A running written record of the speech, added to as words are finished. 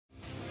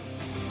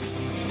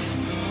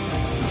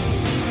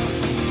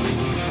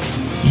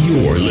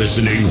You're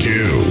listening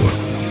to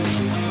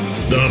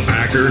the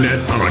Packernet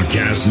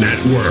Podcast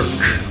Network.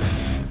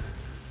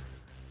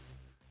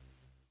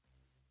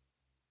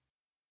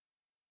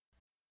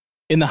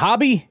 In the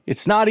hobby,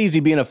 it's not easy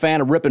being a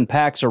fan of ripping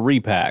packs or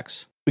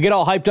repacks. We get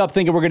all hyped up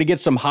thinking we're going to get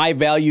some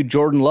high-value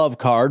Jordan Love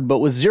card, but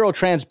with zero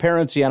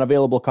transparency on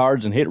available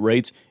cards and hit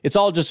rates, it's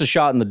all just a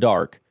shot in the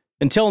dark.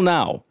 Until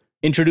now,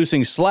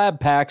 introducing slab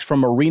packs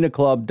from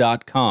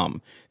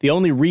arenaclub.com, the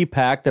only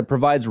repack that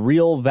provides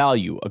real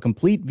value, a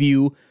complete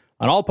view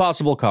on all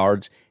possible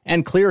cards,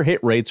 and clear hit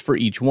rates for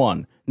each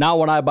one. Now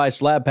when I buy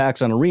slab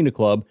packs on Arena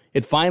Club,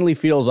 it finally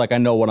feels like I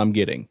know what I'm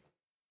getting.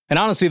 And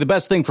honestly, the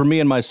best thing for me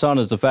and my son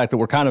is the fact that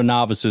we're kind of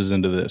novices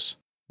into this.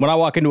 When I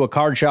walk into a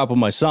card shop with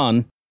my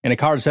son, and a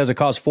card says it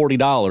costs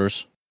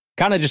 $40,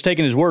 kind of just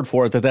taking his word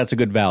for it that that's a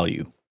good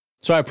value.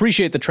 So I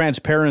appreciate the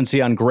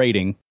transparency on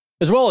grading,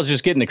 as well as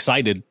just getting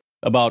excited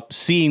about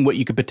seeing what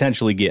you could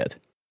potentially get.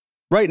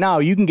 Right now,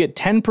 you can get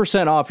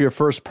 10% off your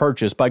first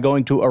purchase by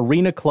going to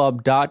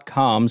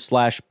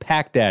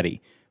arenaclub.com/packdaddy.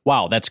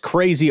 Wow, that's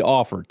crazy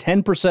offer.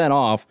 10%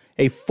 off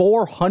a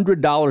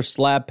 $400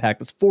 slab pack.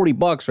 That's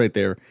 $40 right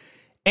there.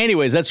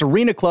 Anyways, that's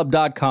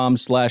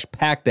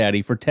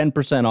arenaclub.com/packdaddy for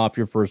 10% off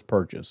your first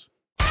purchase.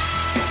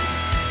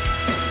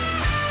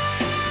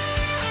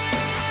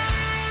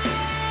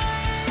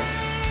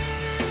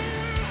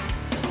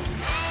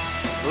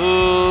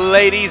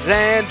 Ladies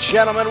and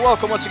gentlemen,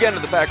 welcome once again to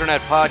the Packernet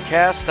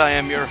Podcast. I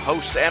am your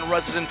host and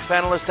resident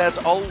fanalist, as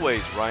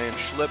always, Ryan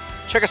Schlip.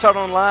 Check us out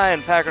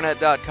online,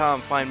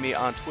 packernet.com. Find me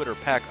on Twitter,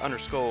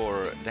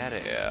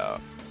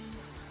 pack_daddy.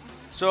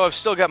 So I've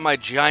still got my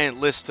giant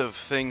list of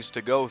things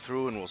to go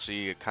through, and we'll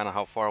see kind of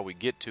how far we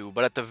get to.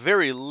 But at the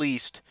very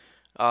least,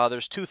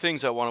 there's two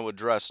things I want to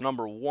address.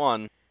 Number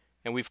one,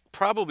 and we've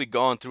probably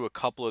gone through a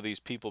couple of these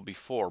people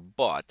before,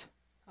 but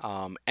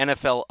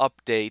NFL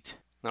Update,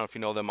 I don't know if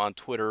you know them on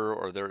Twitter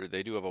or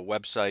they do have a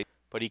website,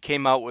 but he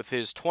came out with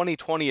his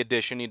 2020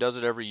 edition. He does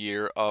it every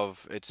year.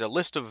 It's a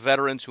list of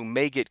veterans who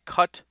may get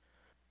cut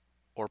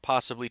or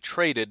possibly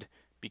traded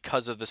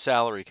because of the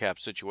salary cap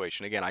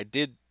situation. Again, I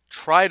did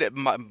try to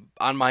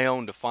on my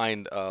own to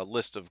find a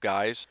list of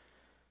guys,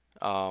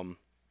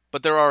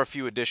 but there are a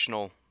few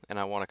additional, and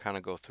I want to kind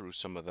of go through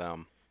some of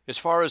them. As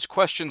far as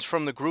questions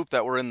from the group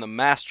that were in the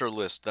master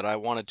list that I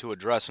wanted to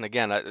address, and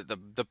again,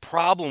 the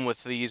problem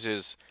with these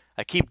is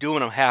I keep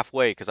doing them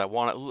halfway because I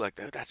want to,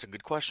 that's a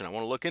good question. I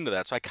want to look into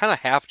that. So I kind of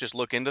half just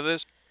look into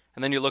this,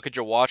 and then you look at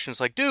your watch and it's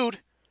like, dude,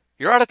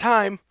 you're out of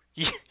time.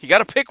 You got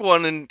to pick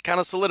one and kind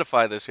of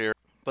solidify this here.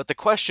 But the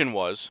question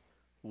was,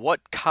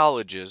 what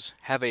colleges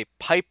have a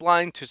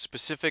pipeline to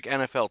specific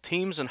NFL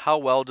teams, and how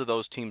well do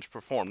those teams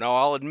perform? Now,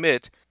 I'll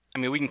admit,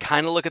 we can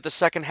kind of look at the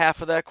second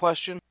half of that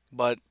question,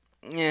 but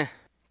the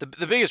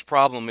biggest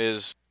problem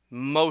is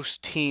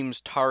most teams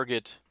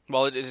target,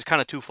 well, it is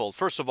kind of twofold.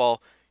 First of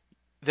all,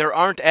 there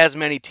aren't as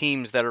many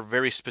teams that are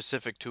very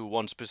specific to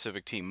one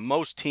specific team.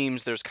 Most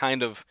teams, there's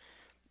kind of,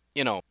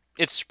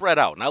 it's spread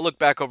out. And I look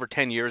back over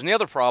 10 years, and the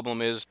other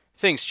problem is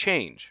things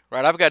change,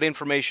 right? I've got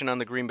information on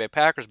the Green Bay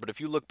Packers, but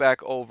if you look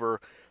back over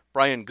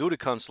Brian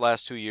Gutekunst's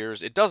last 2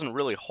 years, it doesn't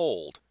really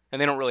hold,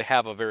 and they don't really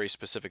have a very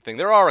specific thing.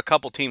 There are a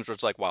couple teams where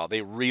it's like, wow,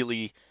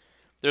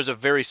 there's a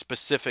very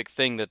specific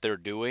thing that they're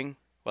doing,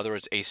 whether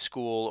it's a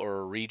school or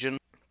a region,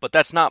 but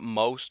that's not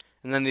most.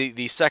 And then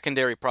the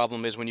secondary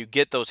problem is when you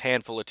get those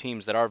handful of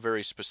teams that are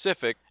very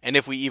specific, and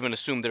if we even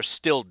assume they're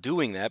still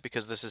doing that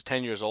because this is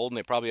 10 years old and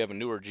they probably have a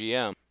newer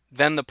GM,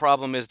 then the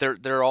problem is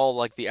they're all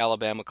like the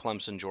Alabama,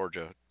 Clemson,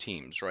 Georgia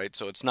teams, right?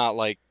 So it's not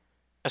like,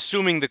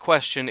 assuming the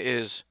question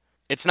is,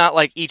 it's not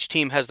like each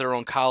team has their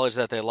own college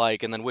that they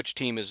like, and then which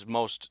team is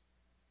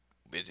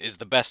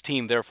the best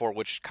team, therefore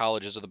which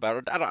colleges are the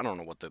better. I don't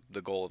know what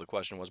the goal of the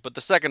question was, but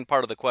the second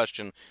part of the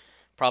question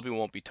probably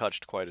won't be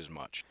touched quite as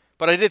much.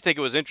 But I did think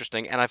it was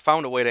interesting, and I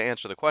found a way to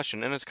answer the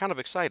question, and it's kind of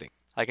exciting.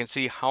 I can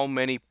see how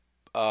many,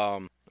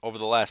 over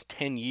the last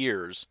 10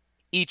 years,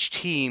 each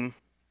team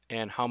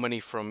and how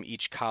many from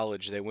each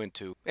college they went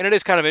to. And it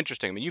is kind of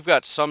interesting. You've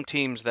got some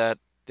teams that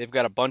they've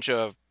got a bunch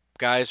of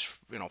guys,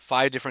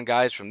 5 different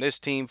guys from this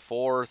team,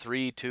 4,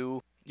 3,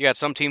 2. You got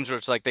some teams where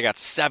it's like they got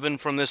 7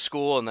 from this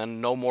school and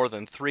then no more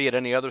than 3 at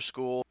any other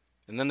school.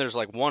 And then there's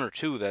like 1 or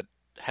 2 that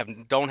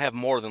don't have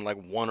more than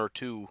like 1 or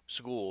 2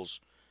 schools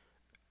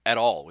at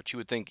all, which you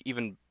would think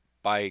even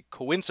by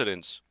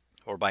coincidence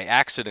or by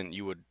accident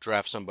you would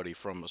draft somebody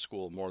from a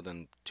school more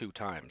than 2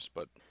 times.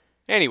 But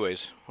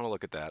anyways, I want to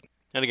look at that.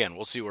 And again,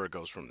 we'll see where it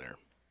goes from there.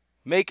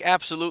 Make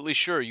absolutely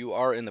sure you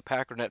are in the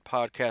Packernet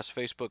Podcast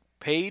Facebook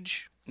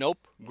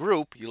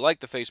group. You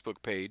like the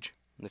Facebook page.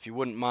 And if you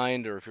wouldn't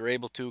mind, or if you're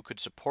able to, could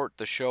support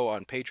the show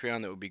on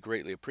Patreon, that would be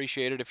greatly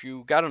appreciated. If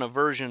you got an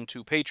aversion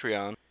to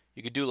Patreon,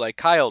 you could do like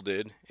Kyle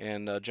did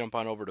and jump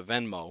on over to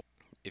Venmo.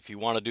 If you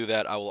want to do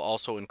that, I will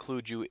also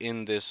include you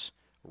in this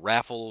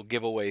raffle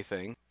giveaway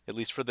thing, at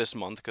least for this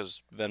month,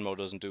 because Venmo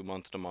doesn't do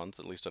month to month,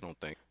 at least I don't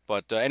think.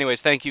 But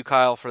anyways, thank you,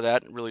 Kyle, for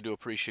that. Really do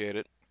appreciate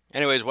it.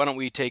 Anyways, why don't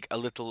we take a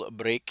little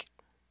break,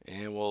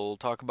 and we'll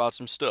talk about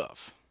some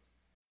stuff.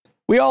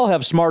 We all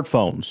have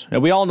smartphones,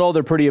 and we all know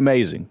they're pretty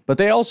amazing, but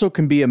they also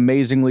can be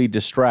amazingly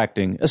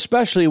distracting,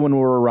 especially when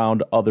we're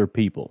around other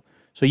people.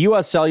 So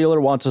US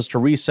Cellular wants us to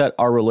reset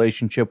our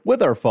relationship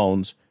with our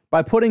phones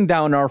by putting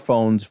down our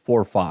phones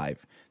for $5.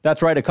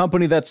 That's right, a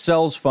company that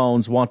sells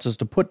phones wants us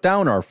to put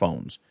down our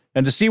phones.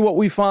 And to see what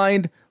we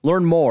find,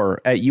 learn more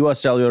at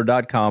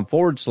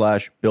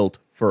uscellular.com/built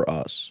for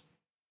us.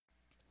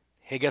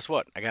 Hey, guess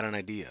what? I got an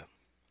idea.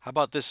 How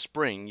about this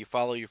spring, you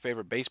follow your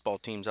favorite baseball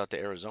teams out to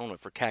Arizona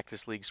for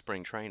Cactus League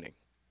spring training?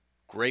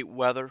 Great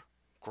weather,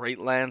 great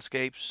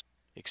landscapes,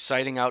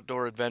 exciting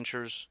outdoor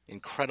adventures,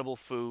 incredible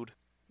food.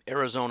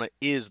 Arizona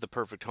is the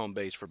perfect home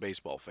base for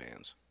baseball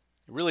fans.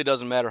 It really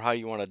doesn't matter how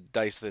you want to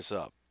dice this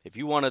up. If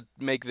you want to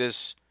make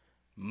this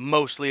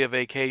mostly a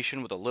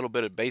vacation with a little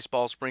bit of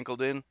baseball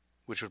sprinkled in,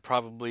 which would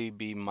probably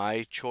be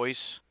my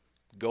choice,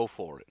 go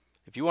for it.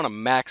 If you want to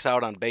max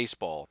out on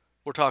baseball,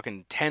 we're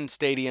talking 10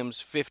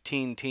 stadiums,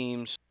 15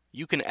 teams.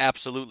 You can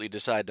absolutely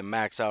decide to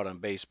max out on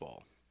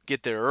baseball.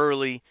 Get there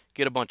early,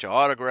 get a bunch of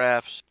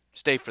autographs,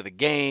 stay for the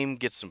game,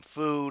 get some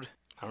food.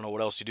 I don't know what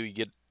else you do. You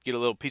get a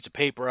little piece of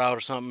paper out or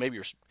something. Maybe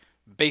you're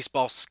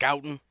baseball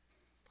scouting.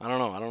 I don't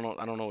know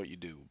what you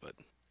do, but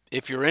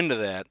if you're into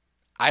that,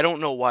 I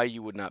don't know why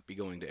you would not be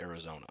going to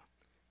Arizona.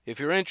 If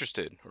you're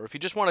interested, or if you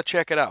just want to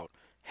check it out,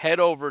 head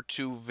over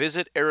to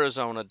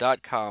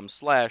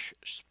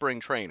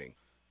visitarizona.com/springtraining.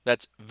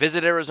 That's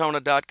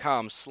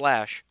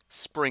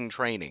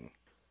visitarizona.com/springtraining.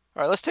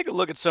 All right, let's take a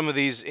look at some of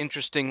these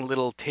interesting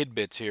little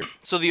tidbits here.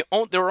 So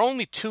there were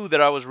only two that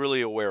I was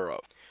really aware of.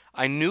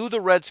 I knew the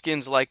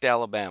Redskins liked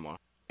Alabama,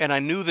 and I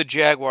knew the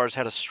Jaguars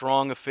had a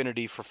strong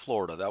affinity for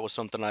Florida. That was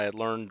something I had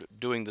learned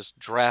doing this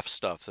draft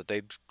stuff, that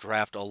they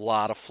draft a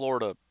lot of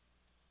Florida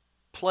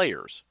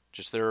players.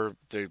 Just I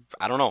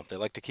don't know, they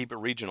like to keep it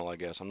regional, I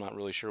guess. I'm not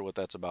really sure what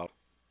that's about.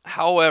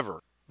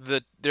 However,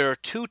 there are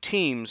two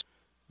teams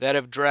that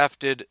have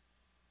drafted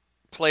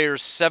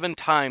players 7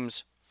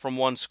 times from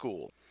one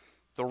school.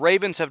 The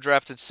Ravens have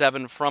drafted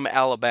 7 from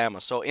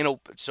Alabama. So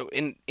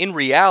in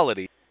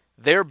reality,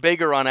 they're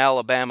bigger on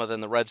Alabama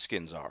than the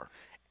Redskins are.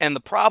 And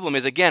the problem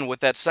is, again, with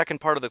that second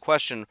part of the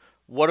question,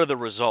 what are the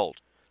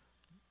results?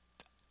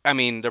 I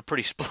mean, they're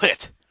pretty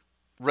split.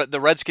 The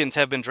Redskins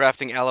have been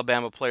drafting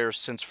Alabama players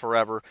since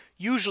forever,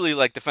 usually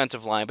like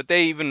defensive line, but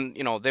they even,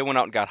 they went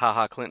out and got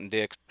HaHa Clinton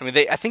Dix. I mean,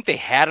 I think they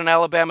had an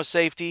Alabama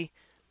safety,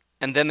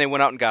 and then they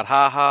went out and got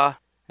HaHa,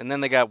 and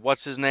then they got,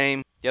 what's his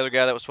name? The other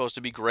guy that was supposed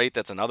to be great,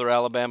 that's another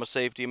Alabama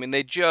safety. I mean,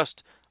 they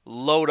just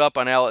load up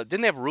on Alabama.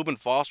 Didn't they have Reuben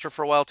Foster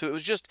for a while, too? It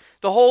was just,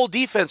 the whole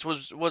defense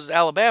was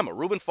Alabama.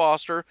 Reuben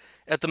Foster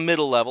at the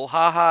middle level,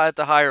 HaHa at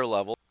the higher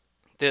level.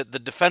 The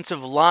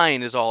defensive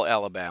line is all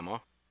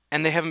Alabama,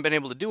 and they haven't been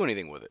able to do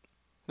anything with it.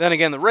 Then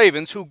again, the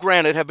Ravens, who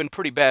granted have been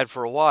pretty bad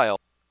for a while,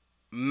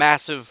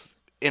 massive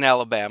in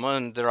Alabama,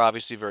 and they're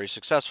obviously very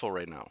successful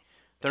right now.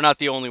 They're not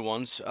the only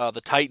ones.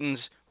 The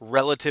Titans,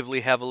 relatively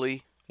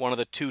heavily. One of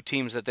the two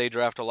teams that they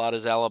draft a lot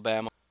is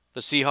Alabama.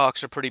 The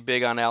Seahawks are pretty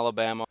big on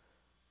Alabama.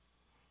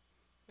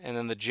 And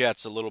then the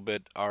Jets, a little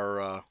bit,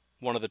 are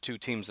one of the two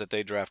teams that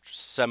they draft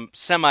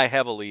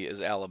semi-heavily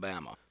is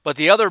Alabama. But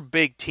the other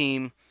big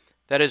team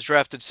that has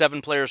drafted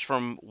 7 players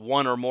from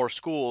one or more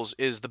schools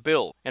is the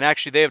Bills. And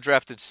actually, they have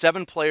drafted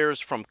 7 players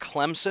from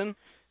Clemson,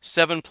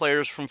 7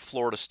 players from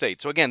Florida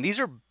State. So again,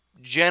 these are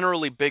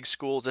generally big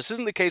schools. This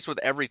isn't the case with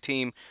every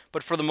team,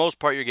 but for the most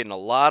part, you're getting a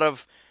lot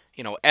of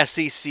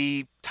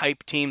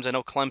SEC-type teams. I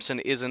know Clemson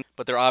isn't,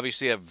 but they're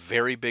obviously a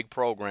very big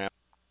program.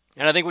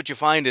 And I think what you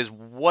find is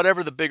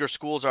whatever the bigger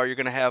schools are, you're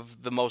going to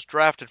have the most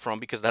drafted from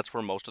because that's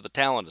where most of the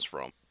talent is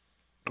from.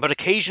 But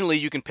occasionally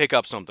you can pick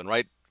up something,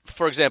 right?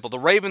 For example, the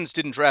Ravens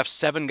didn't draft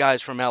 7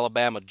 guys from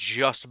Alabama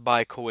just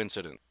by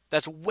coincidence.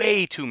 That's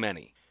way too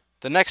many.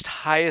 The next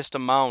highest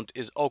amount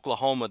is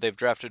Oklahoma. They've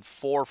drafted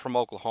 4 from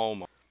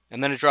Oklahoma.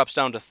 And then it drops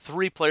down to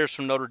 3 players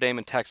from Notre Dame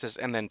and Texas,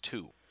 and then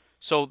 2.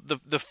 So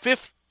the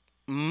fifth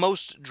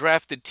most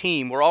drafted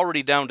team, we're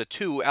already down to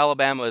 2.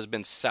 Alabama has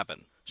been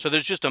 7. So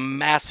there's just a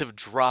massive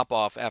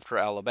drop-off after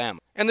Alabama.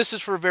 And this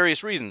is for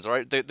various reasons,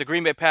 right? The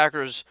Green Bay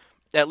Packers,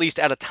 at least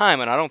at a time,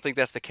 and I don't think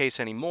that's the case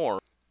anymore,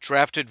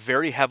 drafted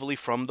very heavily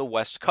from the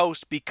West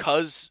Coast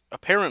because,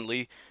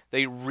 apparently,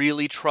 they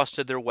really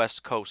trusted their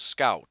West Coast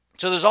scout.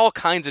 So there's all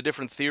kinds of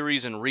different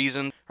theories and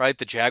reasons, right?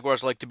 The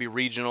Jaguars like to be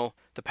regional.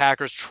 The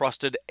Packers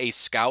trusted a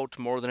scout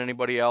more than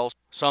anybody else.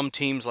 Some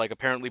teams, like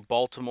apparently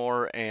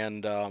Baltimore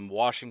and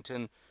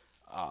Washington,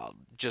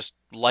 just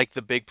like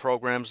the big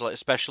programs,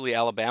 especially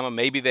Alabama.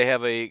 Maybe they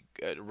have a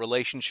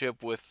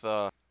relationship with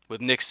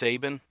Nick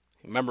Saban.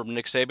 Remember,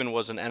 Nick Saban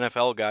was an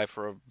NFL guy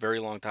for a very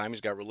long time.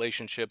 He's got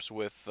relationships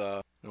with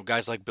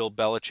guys like Bill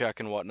Belichick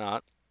and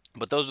whatnot.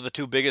 But those are the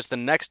two biggest. The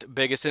next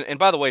biggest, and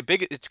by the way,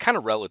 it's kind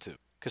of relative.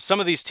 Because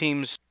some of these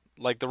teams,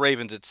 like the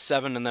Ravens, it's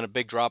 7 and then a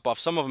big drop-off.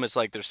 Some of them it's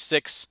like there's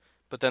 6,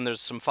 but then there's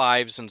some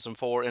 5s and some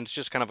 4, and it's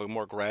just kind of a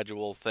more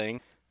gradual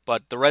thing.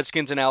 But the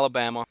Redskins in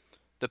Alabama,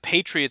 the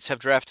Patriots have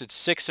drafted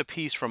 6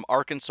 apiece from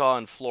Arkansas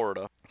and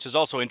Florida, which is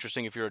also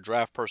interesting if you're a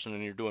draft person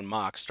and you're doing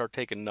mocks. Start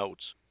taking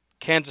notes.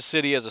 Kansas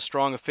City has a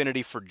strong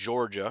affinity for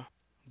Georgia.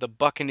 The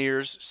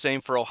Buccaneers,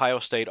 same for Ohio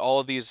State. All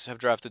of these have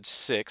drafted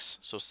 6,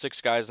 so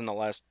 6 guys in the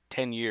last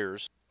 10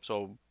 years.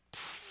 So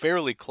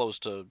fairly close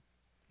to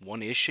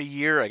one-ish a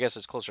year. I guess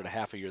it's closer to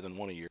half a year than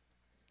one a year.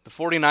 The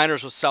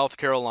 49ers was South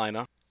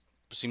Carolina.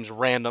 Seems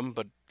random,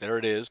 but there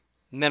it is.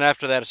 And then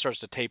after that, it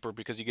starts to taper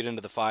because you get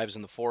into the 5s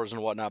and the 4s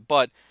and whatnot.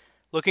 But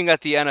looking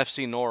at the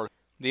NFC North,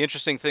 the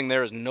interesting thing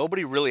there is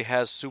nobody really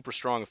has super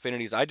strong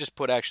affinities. I just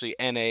put actually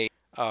NA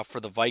for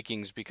the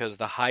Vikings because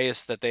the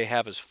highest that they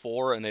have is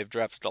 4, and they've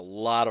drafted a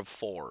lot of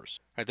 4s.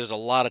 Right, there's a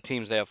lot of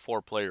teams they have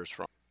 4 players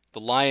from. The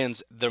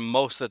Lions, the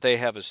most that they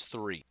have is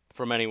 3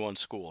 from any one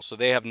school. So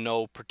they have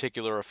no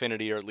particular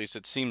affinity, or at least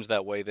it seems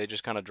that way. They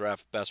just kind of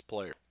draft best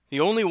player. The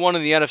only one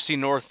in the NFC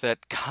North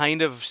that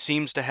kind of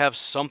seems to have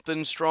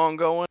something strong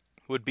going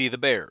would be the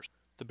Bears.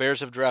 The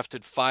Bears have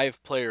drafted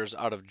 5 players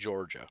out of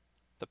Georgia.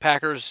 The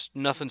Packers,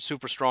 nothing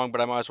super strong,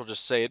 but I might as well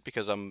just say it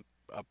because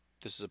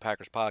this is a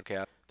Packers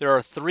podcast. There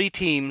are 3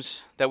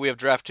 teams that we have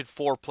drafted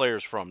 4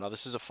 players from. Now,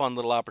 this is a fun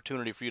little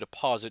opportunity for you to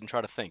pause it and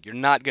try to think. You're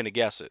not going to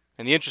guess it.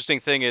 And the interesting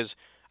thing is,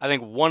 I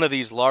think one of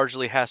these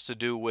largely has to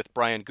do with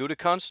Brian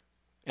Gutekunst.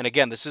 And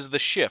again, this is the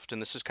shift,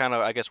 and this is kind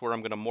of, I guess, where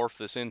I'm going to morph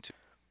this into.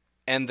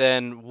 And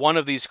then one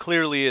of these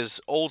clearly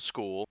is old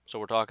school, so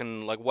we're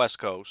talking like West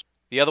Coast.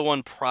 The other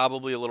one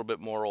probably a little bit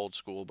more old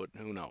school, but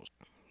who knows.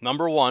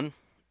 Number 1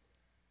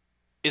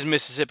 is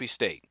Mississippi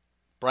State.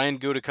 Brian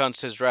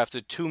Gutekunst has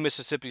drafted 2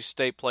 Mississippi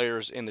State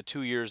players in the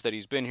 2 years that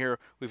he's been here.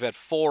 We've had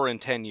 4 in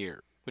 10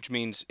 years, which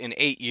means in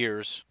 8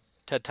 years,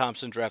 Ted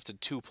Thompson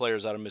drafted 2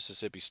 players out of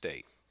Mississippi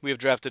State. We have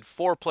drafted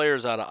 4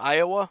 players out of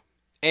Iowa,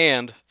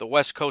 and the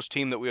West Coast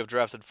team that we have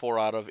drafted 4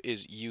 out of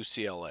is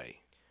UCLA.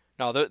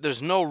 Now,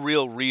 there's no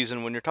real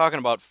reason when you're talking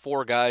about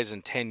 4 guys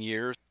in 10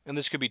 years, and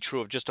this could be true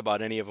of just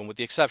about any of them, with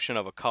the exception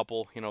of a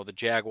couple. You know, the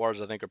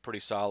Jaguars, I think, are pretty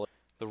solid.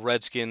 The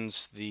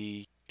Redskins,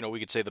 we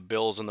could say the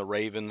Bills and the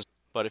Ravens.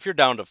 But if you're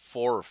down to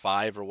 4 or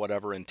 5 or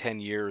whatever in 10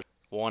 years,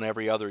 1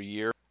 every other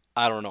year,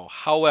 I don't know.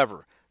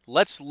 However,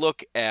 let's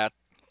look at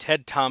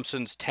Ted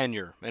Thompson's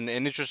tenure. And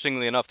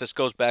interestingly enough, this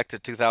goes back to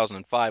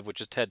 2005, which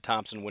is Ted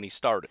Thompson when he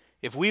started.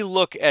 If we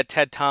look at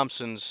Ted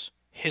Thompson's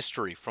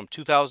history from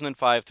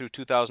 2005 through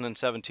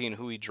 2017,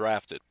 who he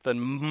drafted, the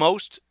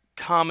most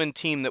common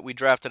team that we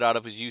drafted out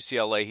of is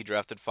UCLA. He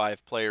drafted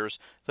 5 players.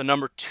 The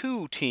number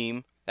 2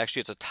 team,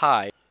 actually it's a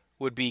tie,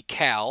 would be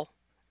Cal,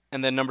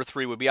 and then number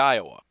 3 would be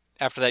Iowa.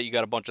 After that, you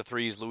got a bunch of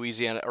 3s,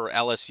 Louisiana or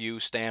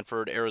LSU,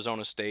 Stanford,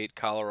 Arizona State,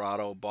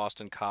 Colorado,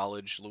 Boston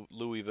College,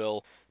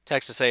 Louisville,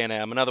 Texas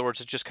A&M. In other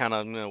words, it's just kind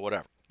of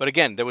whatever. But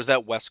again, there was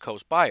that West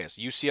Coast bias.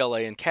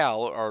 UCLA and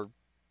Cal are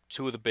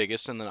 2 of the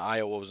biggest, and then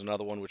Iowa was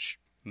another one, which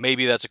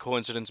maybe that's a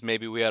coincidence.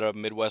 Maybe we had a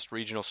Midwest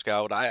regional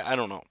scout. I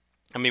don't know.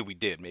 I mean, we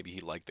did. Maybe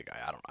he liked the guy.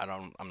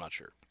 I'm not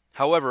sure.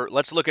 However,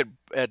 let's look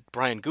at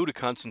Brian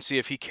Gutekunst and see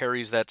if he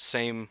carries that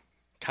same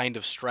kind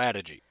of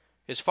strategy.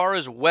 As far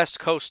as West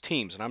Coast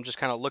teams, and I'm just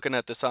kind of looking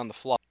at this on the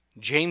fly,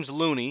 James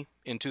Looney,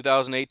 in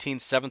 2018,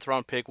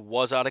 7th-round pick,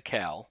 was out of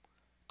Cal.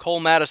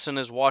 Cole Madison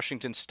is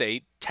Washington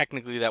State.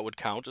 Technically, that would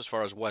count as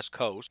far as West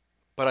Coast.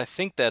 But I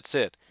think that's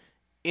it.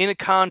 In a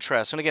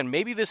contrast, and again,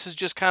 maybe this is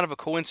just kind of a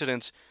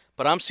coincidence,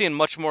 but I'm seeing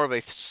much more of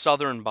a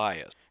Southern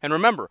bias. And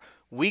remember,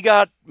 we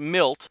got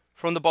Milt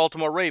from the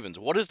Baltimore Ravens.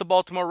 What is the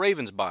Baltimore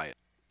Ravens bias?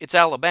 It's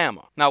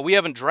Alabama. Now, we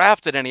haven't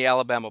drafted any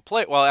Alabama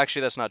player. Well,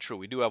 actually, that's not true.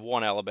 We do have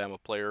 1 Alabama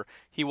player.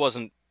 He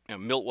wasn't,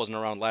 Milt wasn't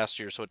around last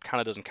year, so it kind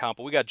of doesn't count,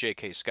 but we got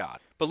J.K.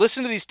 Scott. But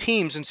listen to these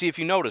teams and see if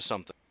you notice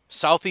something.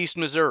 Southeast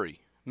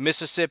Missouri,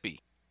 Mississippi,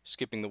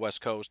 skipping the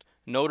West Coast,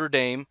 Notre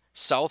Dame,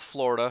 South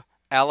Florida,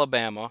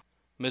 Alabama,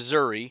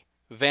 Missouri,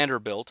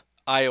 Vanderbilt,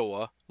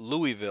 Iowa,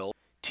 Louisville,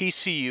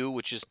 TCU,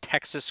 which is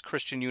Texas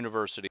Christian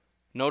University,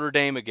 Notre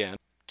Dame again,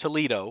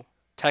 Toledo,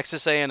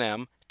 Texas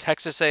A&M,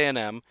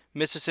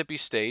 Mississippi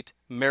State,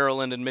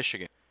 Maryland, and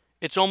Michigan.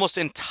 It's almost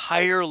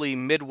entirely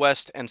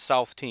Midwest and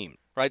South teams,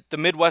 right? The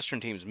Midwestern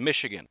teams,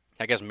 Michigan.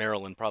 I guess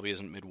Maryland probably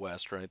isn't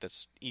Midwest, right?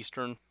 That's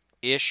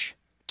Eastern-ish.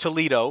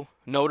 Toledo,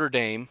 Notre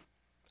Dame,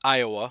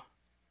 Iowa,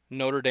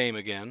 Notre Dame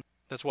again.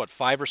 That's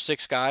 5 or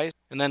 6 guys?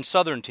 And then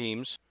Southern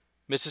teams,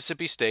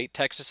 Mississippi State,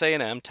 Texas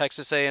A&M,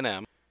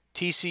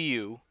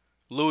 TCU,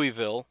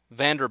 Louisville,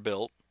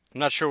 Vanderbilt. I'm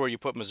not sure where you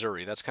put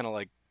Missouri. That's kind of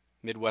like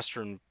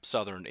Midwestern,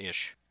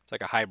 Southern-ish. It's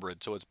like a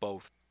hybrid, so it's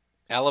both.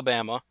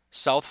 Alabama,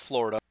 South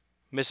Florida,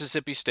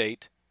 Mississippi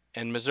State,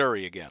 and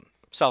Missouri again.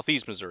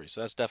 Southeast Missouri,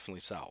 so that's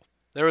definitely South.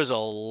 There is a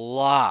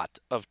lot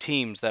of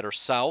teams that are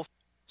South,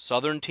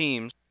 Southern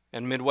teams,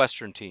 and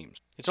Midwestern teams.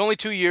 It's only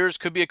 2 years,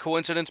 could be a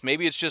coincidence.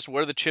 Maybe it's just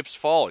where the chips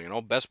fall,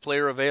 best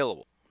player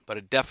available. But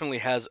it definitely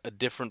has a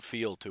different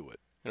feel to it.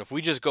 And if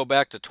we just go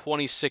back to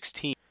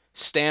 2016,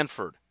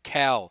 Stanford,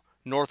 Cal,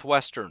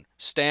 Northwestern,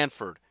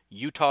 Stanford,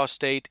 Utah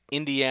State,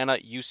 Indiana,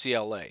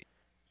 UCLA.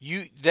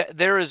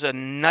 There is a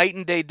night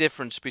and day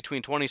difference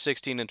between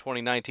 2016 and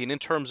 2019 in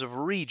terms of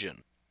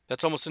region.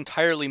 That's almost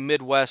entirely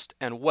Midwest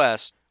and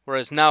West,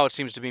 whereas now it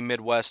seems to be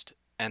Midwest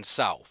and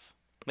South.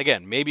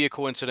 Again, maybe a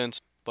coincidence,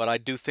 but I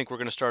do think we're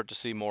going to start to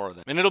see more of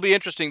them. And it'll be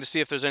interesting to see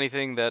if there's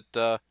anything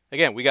that,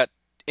 again, we got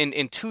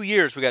in 2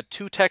 years, we got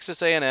 2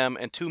 Texas A&M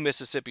and 2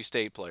 Mississippi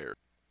State players.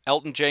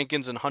 Elton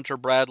Jenkins and Hunter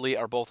Bradley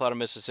are both out of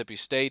Mississippi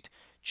State.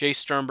 Jay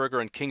Sternberger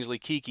and Kingsley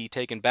Keke,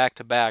 taken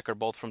back-to-back, are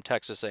both from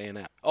Texas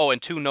A&M. Oh,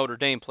 and 2 Notre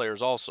Dame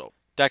players also.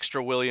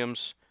 Dexter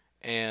Williams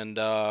and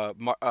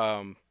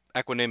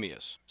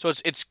Equanimous. So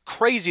it's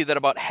crazy that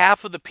about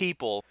half of the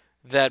people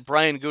that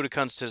Brian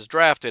Gutekunst has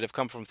drafted have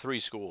come from 3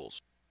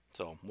 schools.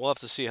 So we'll have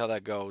to see how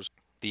that goes.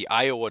 The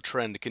Iowa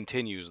trend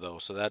continues, though,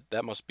 so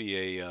that must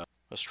be a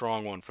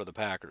strong one for the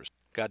Packers.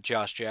 Got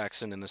Josh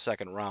Jackson in the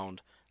second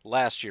round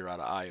last year out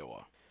of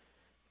Iowa.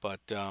 But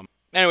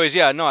anyways,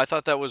 yeah, no, I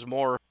thought that was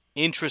more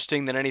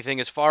interesting than anything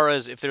as far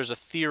as if there's a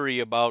theory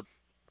about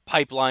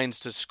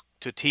pipelines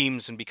to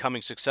teams and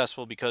becoming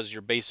successful because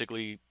you're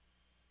basically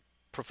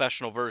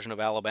professional version of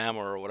Alabama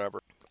or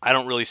whatever. I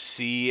don't really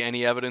see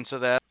any evidence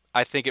of that.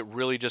 I think it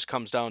really just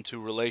comes down to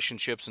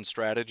relationships and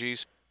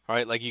strategies. All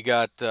right, like you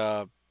got,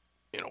 some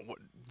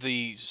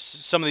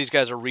of these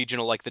guys are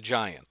regional, like the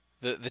Giants.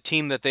 The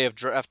team that they have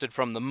drafted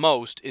from the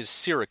most is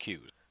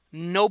Syracuse.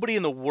 Nobody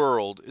in the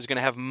world is going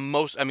to have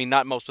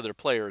not most of their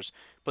players,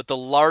 but the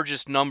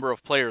largest number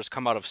of players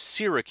come out of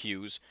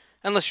Syracuse,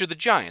 unless you're the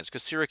Giants,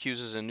 because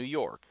Syracuse is in New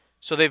York.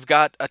 So they've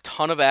got a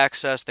ton of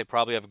access. They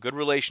probably have good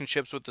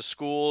relationships with the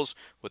schools,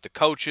 with the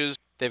coaches.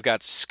 They've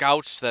got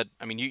scouts that,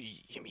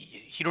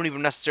 you don't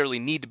even necessarily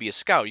need to be a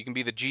scout. You can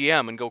be the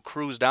GM and go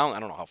cruise down. I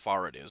don't know how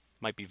far it is.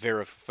 Might be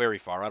very, very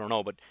far. I don't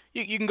know. But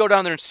you can go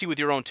down there and see with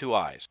your own 2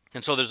 eyes.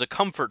 And so there's a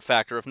comfort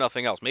factor, if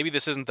nothing else. Maybe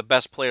this isn't the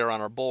best player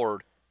on our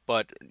board,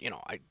 but,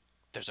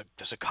 there's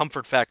a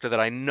comfort factor that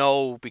I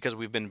know because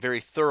we've been very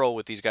thorough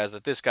with these guys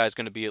that this guy's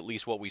going to be at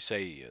least what we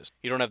say he is.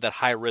 You don't have that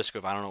high risk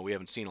of, we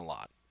haven't seen a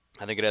lot.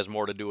 I think it has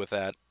more to do with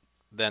that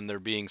than there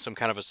being some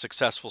kind of a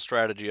successful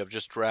strategy of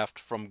just draft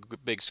from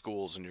big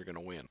schools and you're going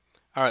to win.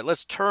 All right,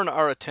 let's turn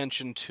our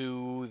attention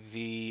to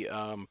the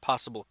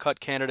possible cut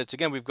candidates.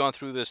 Again, we've gone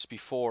through this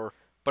before,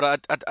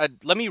 but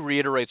let me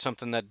reiterate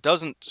something that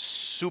doesn't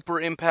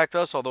super impact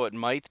us, although it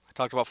might. I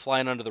talked about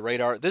flying under the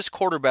radar. This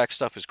quarterback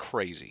stuff is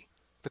crazy.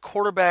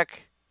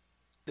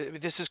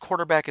 This is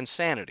quarterback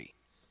insanity.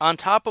 On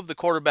top of the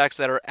quarterbacks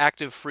that are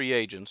active free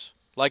agents,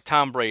 like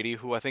Tom Brady,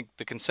 who I think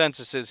the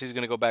consensus is he's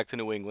going to go back to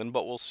New England,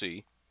 but we'll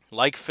see.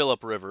 Like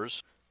Phillip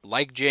Rivers,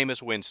 like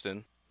Jameis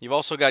Winston. You've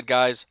also got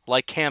guys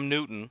like Cam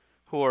Newton,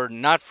 who are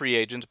not free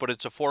agents, but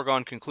it's a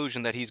foregone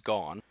conclusion that he's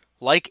gone.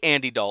 Like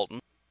Andy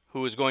Dalton,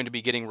 who is going to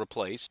be getting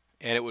replaced.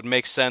 And it would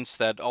make sense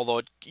that,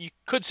 although you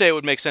could say it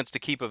would make sense to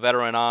keep a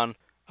veteran on,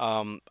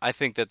 I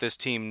think that this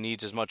team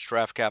needs as much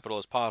draft capital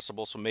as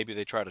possible, so maybe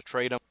they try to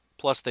trade him.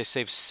 Plus, they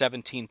save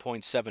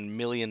 $17.7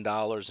 million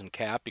in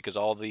cap because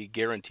all the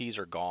guarantees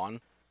are gone.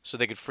 So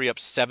they could free up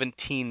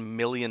 $17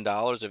 million.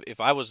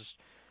 If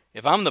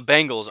I'm the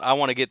Bengals, I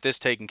want to get this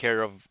taken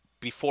care of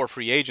before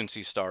free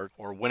agency starts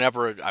or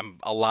whenever I'm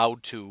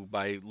allowed to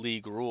by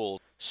league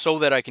rule so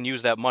that I can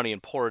use that money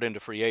and pour it into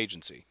free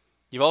agency.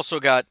 You've also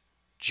got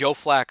Joe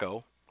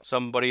Flacco,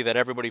 somebody that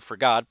everybody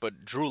forgot,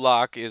 but Drew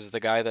Lock is the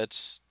guy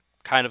that's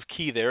kind of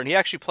key there. And he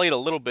actually played a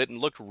little bit and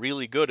looked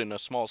really good in a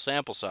small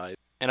sample size.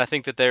 And I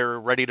think that they're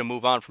ready to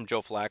move on from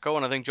Joe Flacco,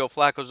 and I think Joe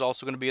Flacco is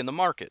also going to be in the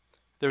market.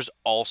 There's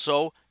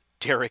also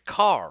Derek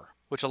Carr,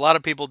 which a lot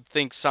of people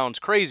think sounds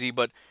crazy,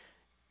 but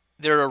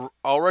there are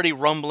already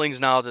rumblings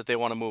now that they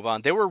want to move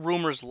on. There were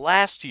rumors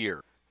last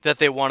year that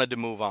they wanted to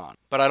move on,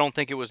 but I don't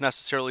think it was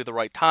necessarily the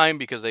right time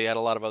because they had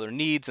a lot of other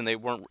needs and they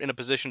weren't in a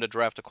position to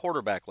draft a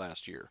quarterback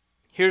last year.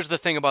 Here's the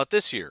thing about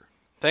this year.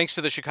 Thanks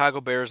to the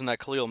Chicago Bears and that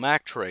Khalil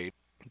Mack trade,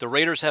 the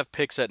Raiders have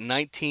picks at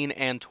 19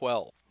 and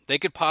 12. They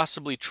could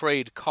possibly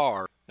trade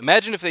Carr.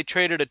 Imagine if they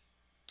traded a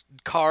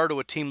Carr to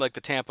a team like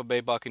the Tampa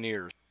Bay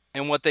Buccaneers.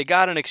 And what they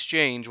got in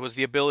exchange was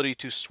the ability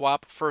to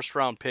swap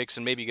first-round picks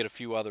and maybe get a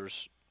few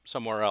others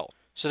somewhere else.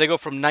 So they go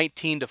from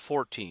 19 to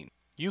 14.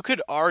 You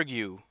could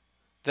argue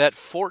that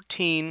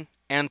 14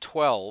 and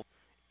 12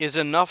 is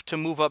enough to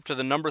move up to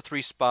the number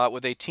 3 spot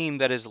with a team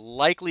that is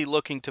likely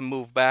looking to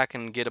move back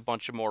and get a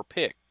bunch of more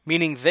picks.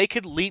 Meaning they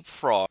could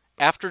leapfrog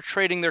after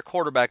trading their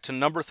quarterback to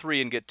number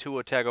 3 and get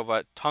Tua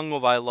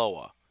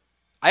Tagovailoa.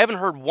 I haven't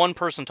heard one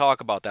person talk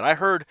about that. I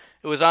heard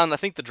it was on, I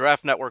think, the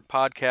Draft Network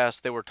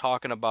podcast. They were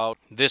talking about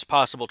this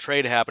possible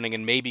trade happening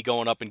and maybe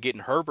going up and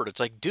getting Herbert.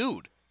 It's like,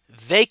 dude,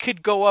 they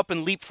could go up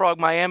and leapfrog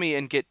Miami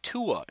and get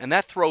Tua, and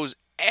that throws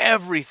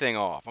everything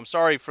off. I'm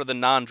sorry for the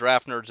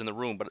non-draft nerds in the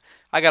room, but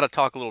I got to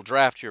talk a little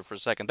draft here for a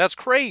second. That's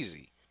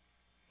crazy.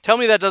 Tell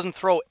me that doesn't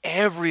throw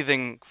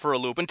everything for a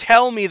loop, and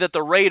tell me that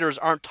the Raiders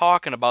aren't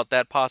talking about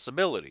that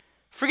possibility.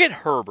 Forget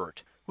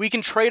Herbert. We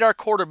can trade our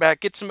quarterback,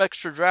 get some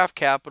extra draft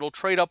capital,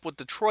 trade up with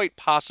Detroit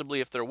possibly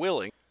if they're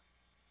willing.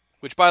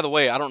 Which, by the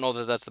way, I don't know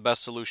that that's the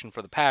best solution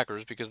for the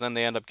Packers because then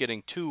they end up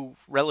getting 2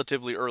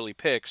 relatively early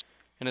picks.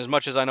 And as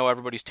much as I know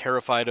everybody's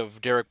terrified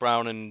of Derek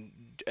Brown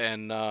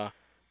and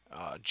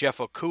Jeff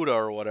Okudah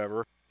or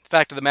whatever, the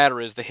fact of the matter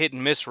is the hit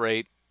and miss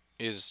rate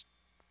is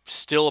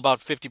still about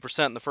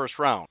 50% in the first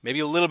round. Maybe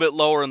a little bit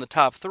lower in the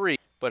top 3,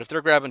 but if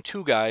they're grabbing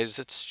 2 guys,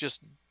 it's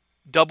just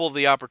double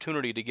the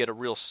opportunity to get a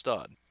real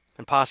stud.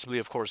 and possibly,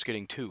 of course,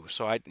 getting 2.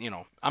 So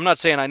I'm not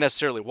saying I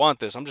necessarily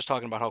want this. I'm just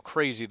talking about how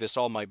crazy this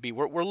all might be.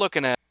 We're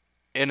looking at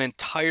an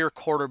entire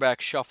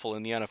quarterback shuffle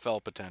in the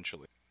NFL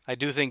potentially. I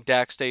do think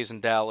Dak stays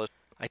in Dallas.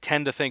 I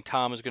tend to think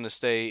Tom is going to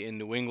stay in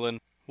New England.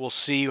 We'll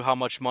see how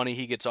much money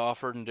he gets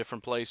offered in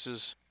different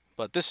places.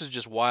 But this is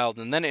just wild.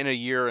 And then in a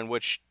year in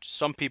which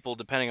some people,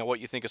 depending on what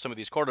you think of some of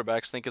these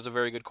quarterbacks, think is a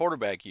very good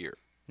quarterback year.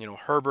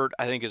 Herbert,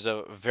 I think, is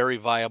a very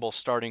viable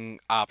starting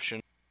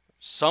option.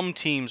 Some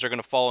teams are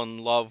going to fall in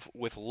love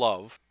with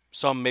Love.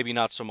 Some maybe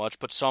not so much,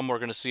 but some are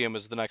going to see him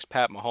as the next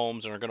Pat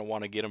Mahomes and are going to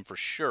want to get him for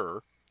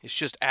sure. It's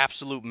just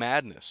absolute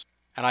madness.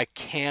 And I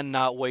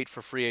cannot wait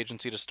for free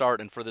agency to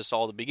start and for this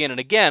all to begin. And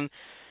again,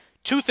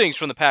 2 things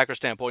from the Packers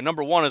standpoint.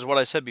 Number 1 is what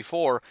I said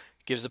before,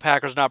 gives the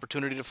Packers an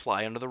opportunity to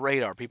fly under the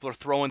radar. People are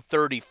throwing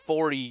 30,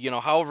 40,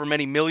 however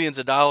many millions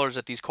of dollars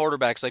at these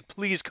quarterbacks. Like,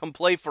 please come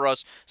play for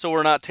us so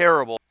we're not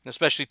terrible.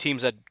 Especially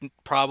teams that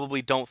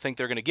probably don't think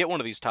they're going to get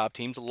one of these top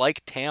teams,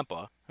 like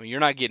Tampa. I mean,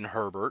 you're not getting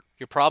Herbert.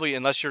 You're probably,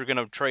 unless you're going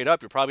to trade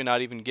up, you're probably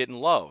not even getting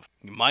Love.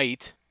 You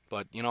might,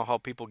 but you know how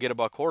people get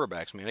about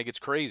quarterbacks, man. It gets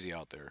crazy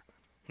out there.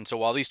 And so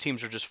while these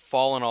teams are just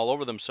falling all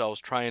over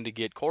themselves trying to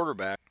get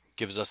quarterback,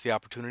 gives us the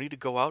opportunity to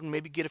go out and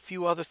maybe get a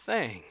few other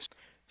things.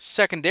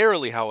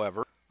 Secondarily,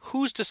 however,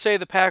 who's to say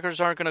the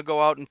Packers aren't going to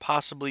go out and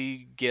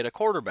possibly get a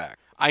quarterback?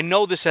 I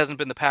know this hasn't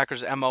been the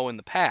Packers' MO in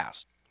the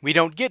past. We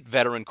don't get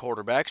veteran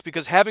quarterbacks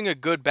because having a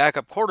good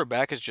backup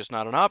quarterback is just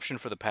not an option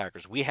for the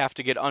Packers. We have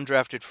to get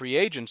undrafted free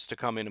agents to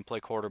come in and play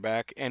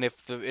quarterback, and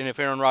if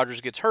Aaron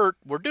Rodgers gets hurt,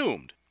 we're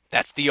doomed.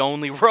 That's the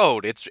only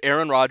road. It's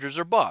Aaron Rodgers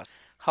or bust.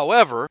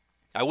 However,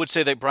 I would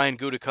say that Brian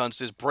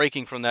Gutekunst is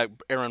breaking from that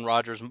Aaron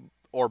Rodgers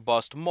or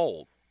bust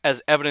mold,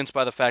 as evidenced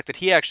by the fact that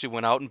he actually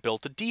went out and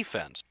built a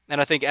defense.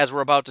 And I think as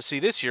we're about to see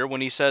this year,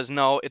 when he says,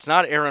 no, it's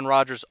not Aaron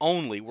Rodgers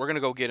only, we're going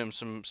to go get him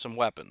some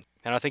weapons.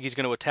 And I think he's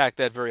going to attack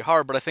that very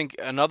hard. But I think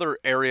another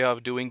area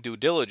of doing due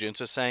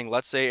diligence is saying,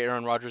 let's say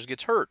Aaron Rodgers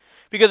gets hurt.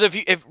 Because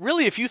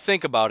if you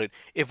think about it,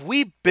 if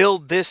we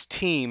build this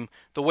team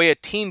the way a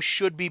team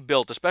should be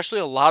built, especially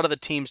a lot of the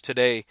teams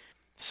today,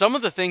 some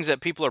of the things that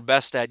people are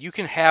best at, you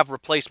can have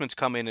replacements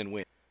come in and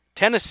win.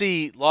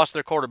 Tennessee lost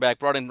their quarterback,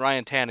 brought in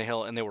Ryan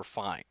Tannehill, and they were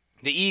fine.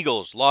 The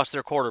Eagles lost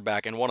their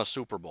quarterback and won a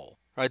Super Bowl.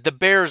 Right? The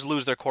Bears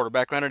lose their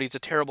quarterback. Granted, he's a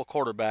terrible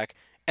quarterback,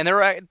 and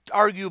they're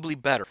arguably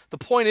better. The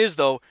point is,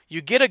 though,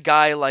 you get a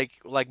guy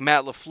like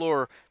Matt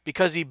LaFleur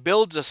because he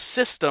builds a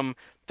system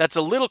that's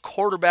a little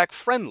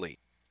quarterback-friendly.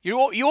 You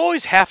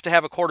always have to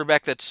have a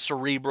quarterback that's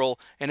cerebral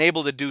and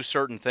able to do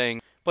certain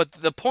things. But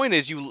the point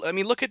is,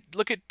 look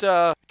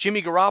at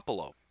Jimmy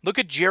Garoppolo. Look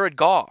at Jared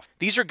Goff.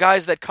 These are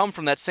guys that come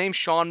from that same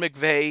Sean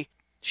McVay,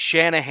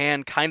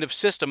 Shanahan kind of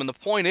system. And the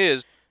point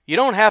is, you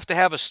don't have to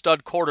have a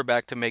stud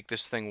quarterback to make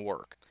this thing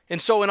work.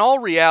 And so in all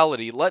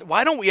reality,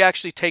 why don't we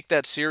actually take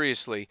that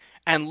seriously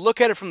and look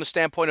at it from the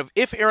standpoint of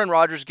if Aaron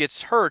Rodgers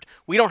gets hurt,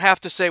 we don't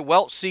have to say,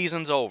 well,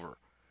 season's over.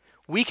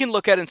 We can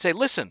look at it and say,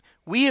 listen,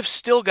 we have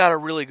still got a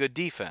really good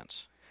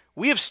defense.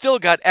 We have still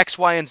got X,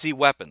 Y, and Z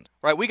weapons,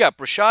 right? We got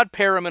Brashad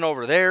Perriman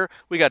over there,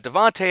 we got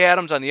Devontae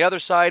Adams on the other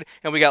side,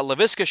 and we got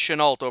Laviska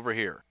Shenault over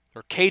here,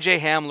 or KJ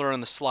Hamler in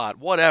the slot,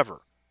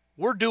 whatever.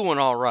 We're doing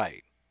all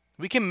right.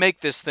 We can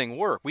make this thing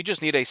work. We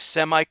just need a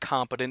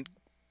semi-competent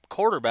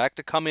quarterback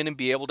to come in and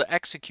be able to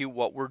execute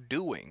what we're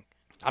doing.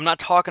 I'm not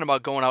talking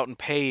about going out and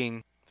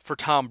paying for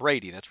Tom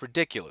Brady. That's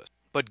ridiculous.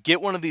 But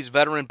get one of these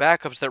veteran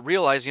backups that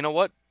realize, you know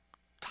what?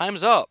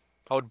 Time's up.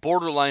 I would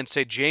borderline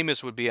say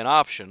Jameis would be an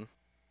option.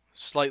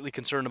 Slightly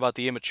concerned about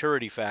the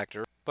immaturity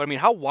factor. But,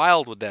 how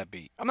wild would that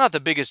be? I'm not the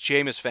biggest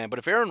Jameis fan, but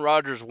if Aaron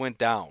Rodgers went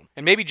down,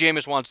 and maybe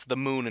Jameis wants the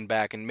moon and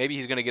back, and maybe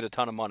he's going to get a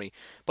ton of money,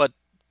 but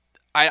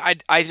I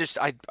think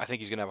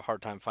he's going to have a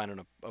hard time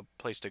finding a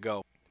place to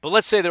go. But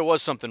let's say there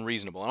was something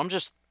reasonable, and I'm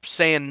just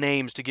saying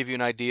names to give you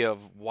an idea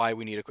of why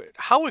we need a...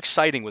 How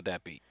exciting would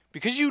that be?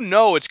 Because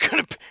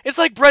it's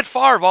like Brett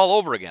Favre all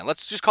over again.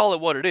 Let's just call it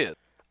what it is.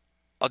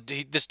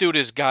 This dude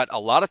has got a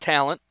lot of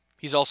talent.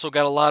 He's also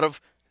got a lot of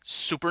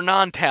super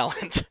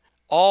non-talent,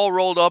 all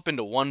rolled up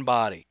into one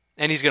body.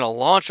 And he's going to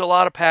launch a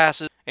lot of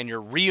passes, and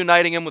you're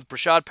reuniting him with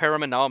Brashad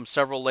Perriman. Now I'm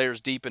several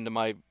layers deep into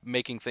my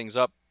making things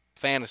up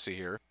fantasy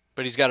here.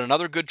 But he's got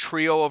another good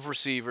trio of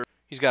receivers.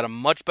 He's got a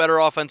much better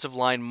offensive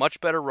line, much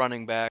better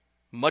running back,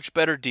 much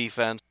better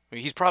defense.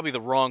 He's probably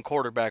the wrong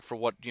quarterback for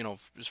what,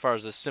 as far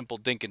as the simple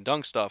dink and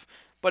dunk stuff.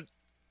 But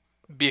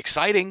be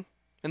exciting.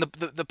 And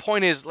the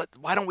point is,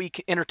 why don't we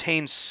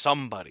entertain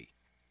somebody?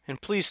 And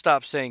please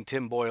stop saying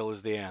Tim Boyle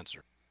is the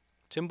answer.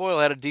 Tim Boyle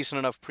had a decent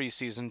enough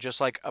preseason,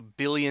 just like a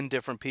billion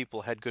different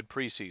people had good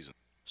preseasons.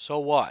 So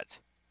what?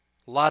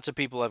 Lots of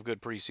people have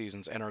good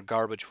preseasons and are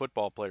garbage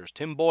football players.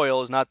 Tim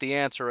Boyle is not the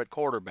answer at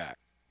quarterback.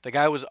 The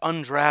guy was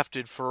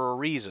undrafted for a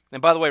reason.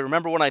 And by the way,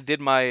 remember when I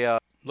did my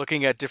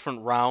looking at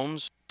different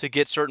rounds to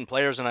get certain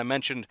players, and I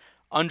mentioned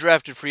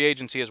undrafted free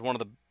agency as one of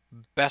the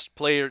best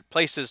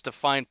places to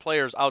find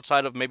players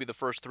outside of maybe the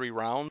first 3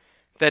 rounds?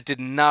 That did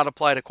not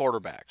apply to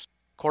quarterbacks.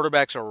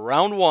 Quarterbacks are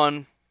round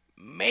 1,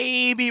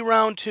 maybe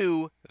round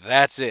 2,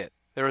 that's it.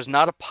 There is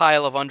not a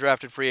pile of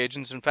undrafted free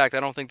agents. In fact, I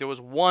don't think there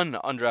was one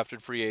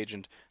undrafted free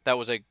agent that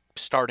was a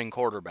starting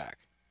quarterback.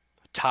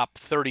 A top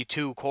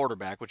 32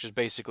 quarterback, which is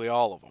basically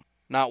all of them.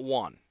 Not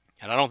one.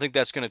 And I don't think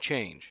that's going to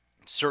change.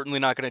 It's certainly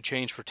not going to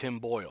change for Tim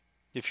Boyle.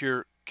 If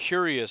you're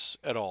curious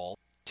at all,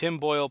 Tim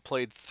Boyle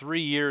played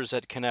 3 years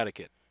at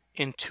Connecticut.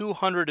 In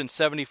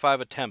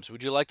 275 attempts,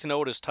 would you like to know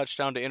what his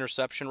touchdown to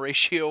interception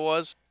ratio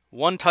was?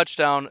 1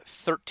 touchdown,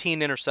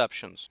 13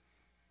 interceptions.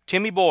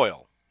 Timmy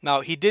Boyle.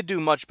 Now, he did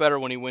do much better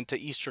when he went to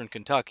Eastern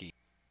Kentucky.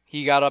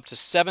 He got up to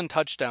 7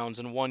 touchdowns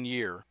in 1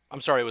 year.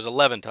 I'm sorry, it was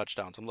 11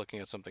 touchdowns. I'm looking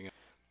at something else.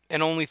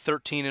 And only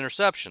 13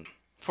 interceptions.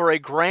 For a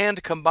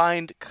grand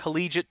combined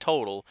collegiate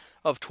total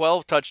of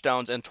 12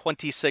 touchdowns and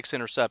 26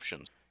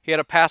 interceptions. He had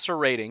a passer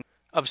rating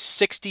of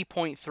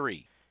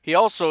 60.3. He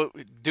also,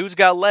 dude's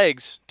got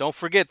legs. Don't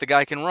forget, the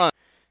guy can run.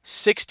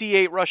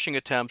 68 rushing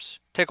attempts.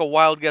 Take a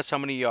wild guess how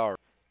many yards.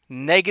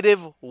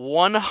 Negative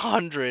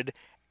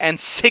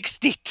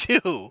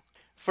 162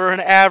 for an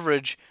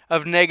average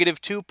of negative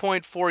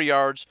 2.4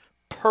 yards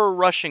per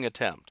rushing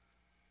attempt.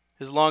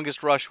 His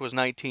longest rush was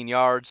 19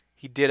 yards.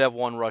 He did have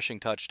 1 rushing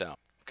touchdown.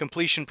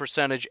 Completion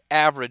percentage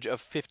average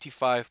of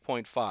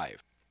 55.5.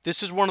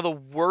 This is one of the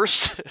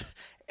worst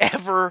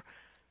ever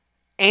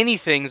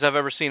anythings I've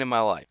ever seen in my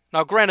life.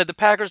 Now, granted, the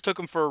Packers took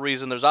him for a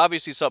reason. There's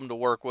obviously something to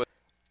work with.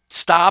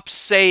 Stop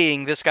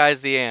saying this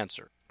guy's the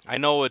answer. I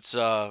know it's,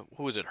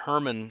 who is it,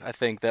 Herman, I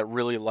think, that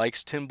really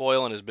likes Tim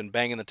Boyle and has been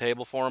banging the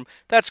table for him.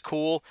 That's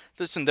cool.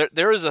 Listen,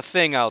 there is a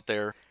thing out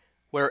there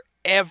where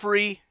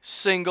every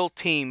single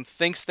team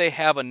thinks they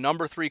have a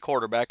number 3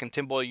 quarterback, and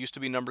Tim Boyle used to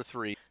be number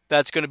 3.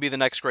 That's going to be the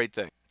next great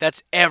thing.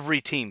 That's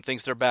every team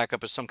thinks their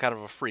backup is some kind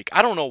of a freak.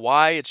 I don't know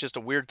why. It's just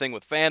a weird thing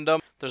with fandom.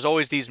 There's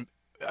always these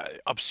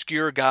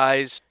obscure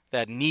guys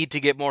that need to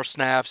get more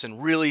snaps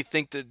and really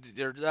think that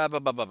they're blah, blah,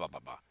 blah, blah, blah,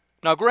 blah.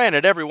 Now,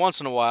 granted, every once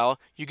in a while,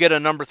 you get a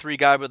number 3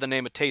 guy by the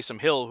name of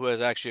Taysom Hill, who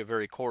is actually a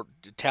very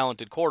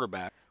talented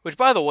quarterback. Which,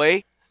 by the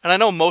way, and I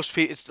know most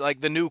people, it's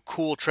like the new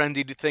cool,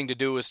 trendy thing to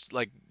do is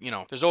like,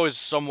 there's always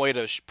some way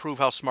to prove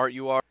how smart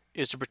you are,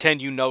 is to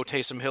pretend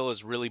Taysom Hill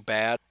is really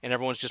bad, and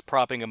everyone's just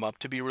propping him up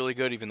to be really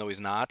good, even though he's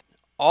not.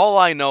 All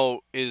I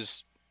know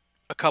is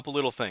a couple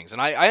little things.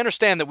 And I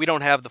understand that we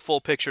don't have the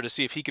full picture to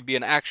see if he could be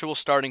an actual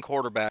starting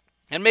quarterback,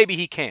 and maybe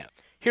he can't.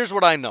 Here's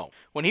what I know.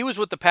 When he was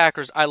with the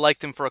Packers, I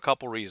liked him for a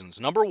couple reasons.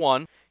 Number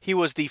one, he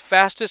was the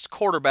fastest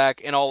quarterback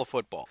in all of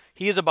football.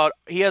 He has about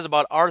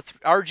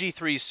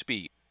RG3's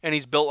speed, and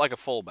he's built like a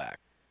fullback.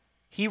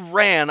 He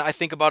ran, I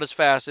think, about as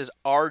fast as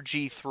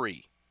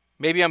RG3.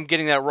 Maybe I'm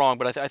getting that wrong,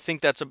 but I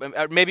think that's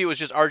maybe it was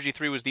just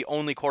RG3 was the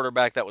only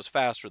quarterback that was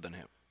faster than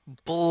him.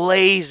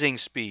 Blazing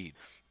speed.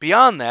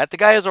 Beyond that, the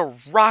guy has a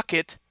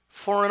rocket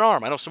for an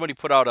arm. I know somebody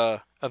put out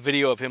a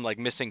video of him like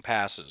missing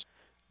passes.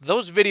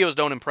 Those videos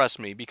don't impress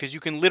me because you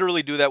can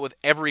literally do that with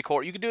every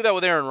quarter. You can do that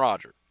with Aaron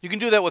Rodgers. You can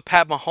do that with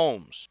Pat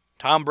Mahomes,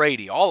 Tom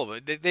Brady, all of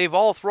it. They've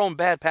all thrown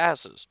bad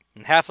passes.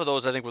 And half of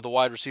those, I think, were the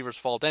wide receiver's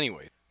fault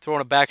anyway. Throwing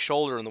a back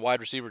shoulder and the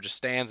wide receiver just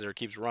stands there and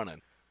keeps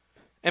running.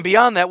 And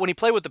beyond that, when he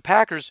played with the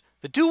Packers,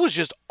 the dude was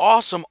just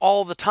awesome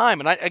all the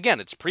time. And again,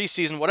 it's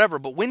preseason, whatever,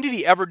 but when did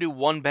he ever do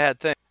one bad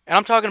thing? And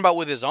I'm talking about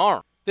with his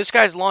arm. This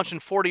guy's launching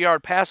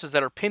 40-yard passes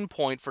that are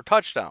pinpoint for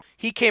touchdown.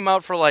 He came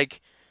out for like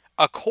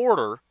a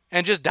quarter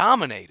and just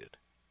dominated.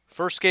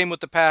 First game with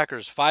the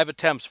Packers, 5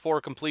 attempts,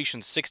 4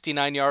 completions,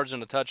 69 yards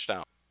and a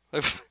touchdown.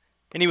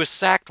 And he was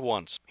sacked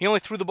once. He only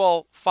threw the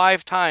ball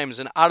 5 times,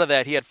 and out of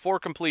that, he had 4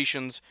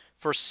 completions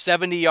for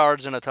 70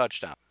 yards and a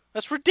touchdown.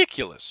 That's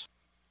ridiculous.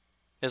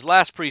 His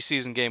last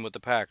preseason game with the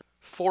Packers,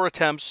 4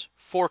 attempts,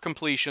 4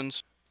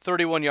 completions,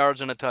 31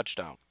 yards and a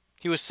touchdown.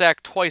 He was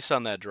sacked twice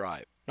on that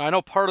drive. Now, I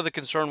know part of the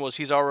concern was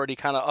he's already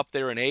kind of up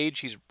there in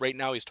age. Right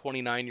now he's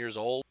 29 years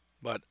old.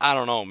 But I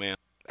don't know, man.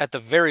 At the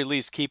very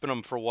least, keeping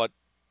him for what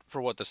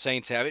the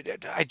Saints have.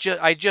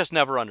 I just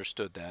never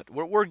understood that.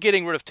 We're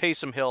getting rid of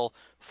Taysom Hill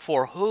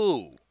for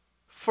who?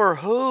 For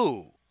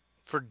who?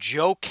 For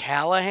Joe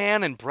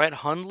Callahan and Brett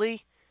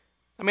Hundley?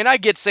 I mean, I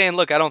get saying,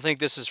 look, I don't think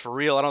this is for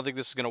real. I don't think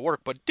this is going to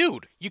work. But,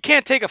 dude, you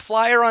can't take a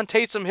flyer on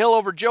Taysom Hill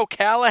over Joe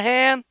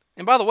Callahan?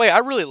 And by the way, I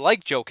really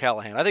like Joe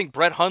Callahan. I think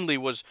Brett Hundley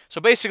was...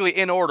 So basically,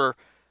 in order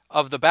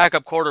of the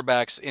backup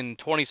quarterbacks in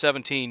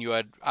 2017, you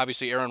had,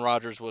 obviously, Aaron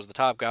Rodgers was the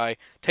top guy.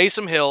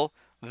 Taysom Hill,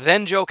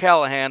 then Joe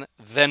Callahan,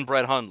 then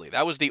Brett Hundley.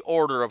 That was the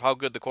order of how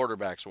good the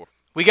quarterbacks were.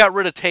 We got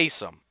rid of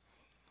Taysom.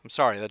 I'm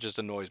sorry, that just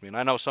annoys me. And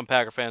I know some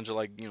Packer fans are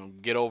like,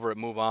 get over it,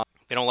 move on.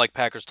 They don't like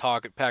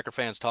Packer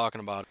fans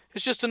talking about it.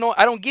 It's just annoying.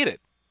 I don't get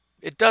it.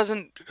 It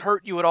doesn't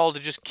hurt you at all to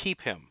just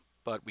keep him.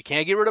 But we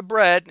can't get rid of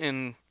Brett,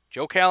 and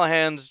Joe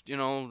Callahan's,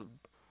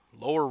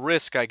 lower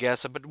risk, I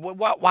guess. But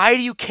why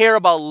do you care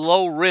about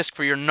low risk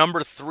for your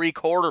number 3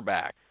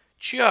 quarterback?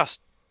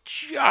 Just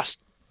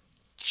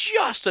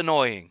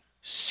annoying.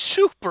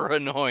 Super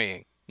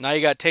annoying. Now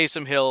you got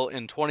Taysom Hill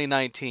in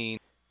 2019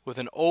 with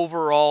an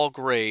overall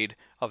grade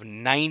of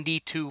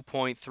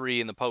 92.3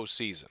 in the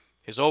postseason.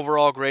 His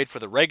overall grade for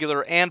the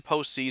regular and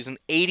postseason,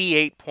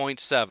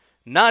 88.7.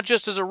 Not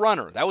just as a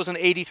runner. That was an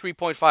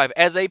 83.5.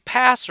 As a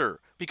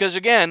passer, Because,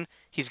 again,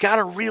 he's got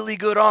a really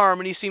good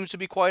arm, and he seems to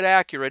be quite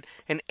accurate.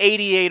 An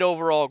 88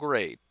 overall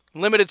grade.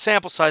 Limited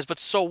sample size, but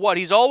so what?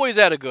 He's always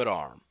had a good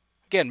arm.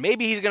 Again,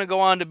 maybe he's going to go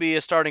on to be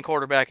a starting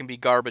quarterback and be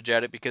garbage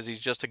at it because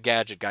he's just a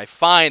gadget guy.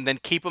 Fine, then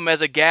keep him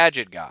as a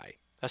gadget guy.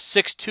 A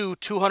 6'2",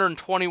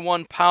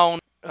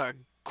 221-pound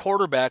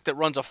quarterback that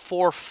runs a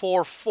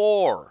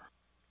 4.44.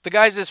 The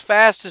guy's as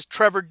fast as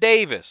Trevor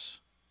Davis.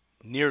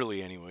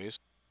 Nearly, anyways.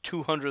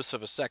 0.02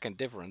 of a second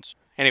difference.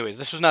 Anyways,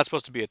 this was not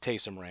supposed to be a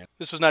Taysom rant.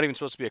 This was not even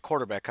supposed to be a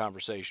quarterback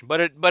conversation. But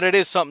it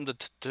is something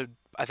to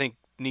I think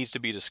needs to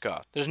be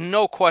discussed. There's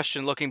no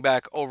question, looking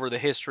back over the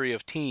history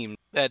of teams,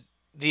 that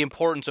the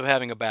importance of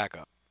having a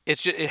backup.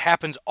 It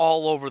happens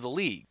all over the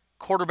league.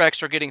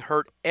 Quarterbacks are getting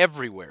hurt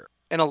everywhere.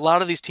 And a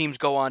lot of these teams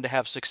go on to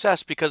have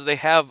success because they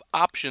have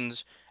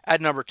options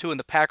at number 2, and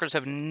the Packers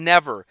have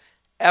never,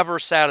 ever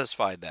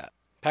satisfied that.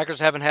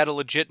 Packers haven't had a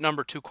legit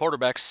number 2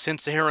 quarterback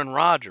since Aaron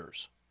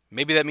Rodgers.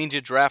 Maybe that means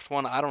you draft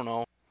one, I don't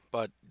know.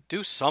 But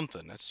do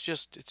something.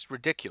 It's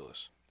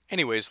ridiculous.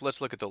 Anyways,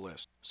 let's look at the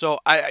list. So,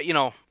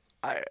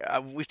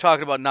 we've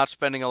talked about not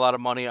spending a lot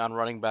of money on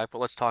running back, but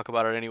let's talk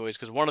about it anyways,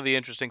 because one of the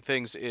interesting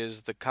things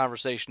is the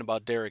conversation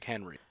about Derrick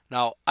Henry.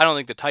 Now, I don't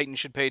think the Titans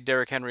should pay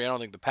Derrick Henry. I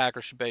don't think the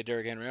Packers should pay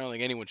Derrick Henry. I don't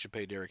think anyone should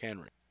pay Derrick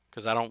Henry,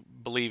 because I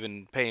don't believe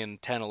in paying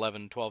 $10,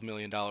 $11, $12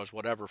 million,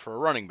 whatever, for a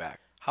running back.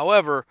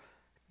 However,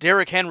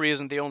 Derrick Henry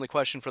isn't the only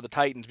question for the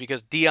Titans,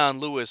 because Dion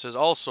Lewis is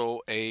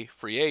also a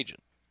free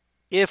agent.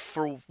 If,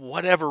 for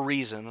whatever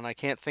reason, and I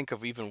can't think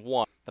of even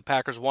one, the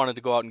Packers wanted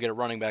to go out and get a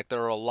running back,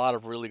 there are a lot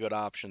of really good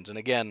options. And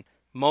again,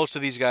 most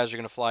of these guys are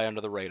going to fly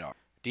under the radar.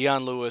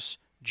 Dion Lewis,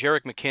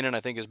 Jerick McKinnon, I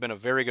think, has been a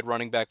very good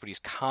running back, but he's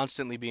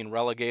constantly being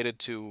relegated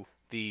to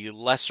the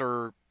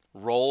lesser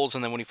roles,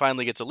 and then when he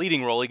finally gets a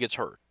leading role, he gets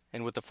hurt.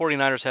 And with the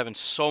 49ers having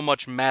so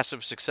much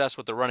massive success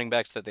with the running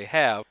backs that they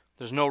have,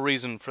 there's no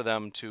reason for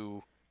them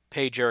to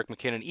pay Jerick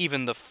McKinnon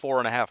even the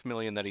 $4.5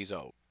 million that he's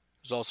owed.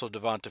 There's also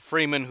Devonta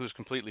Freeman, who's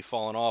completely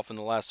fallen off in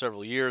the last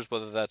several years.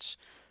 Whether that's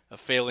a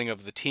failing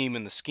of the team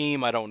and the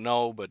scheme, I don't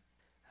know, but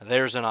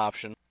there's an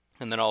option.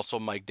 And then also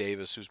Mike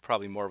Davis, who's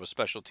probably more of a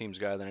special teams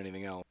guy than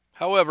anything else.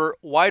 However,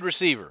 wide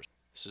receivers.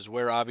 This is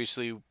where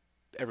obviously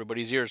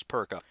everybody's ears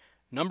perk up.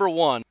 Number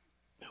 1,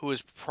 who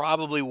is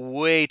probably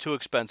way too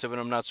expensive,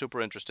 and I'm not super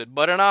interested,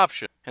 but an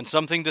option and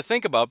something to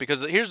think about,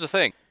 because here's the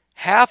thing.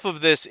 Half of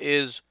this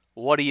is,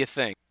 what do you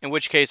think? In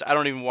which case, I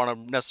don't even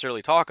want to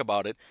necessarily talk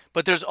about it,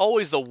 but there's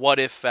always the what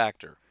if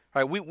factor.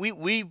 All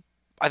right,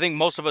 I think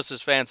most of us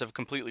as fans have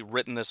completely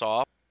written this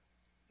off,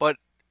 but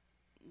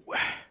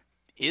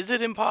is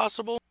it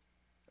impossible?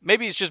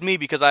 Maybe it's just me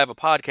because I have a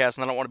podcast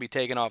and I don't want to be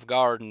taken off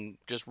guard and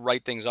just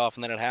write things off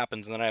and then it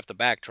happens and then I have to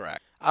backtrack.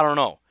 I don't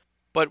know.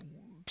 But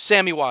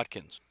Sammy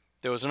Watkins.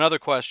 There was another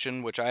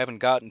question, which I haven't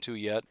gotten to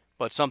yet,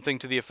 but something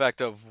to the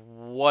effect of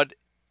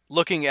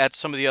looking at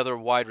some of the other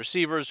wide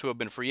receivers who have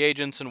been free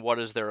agents and what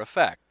is their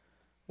effect.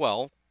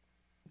 Well,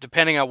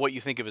 depending on what you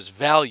think of his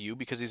value,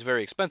 because he's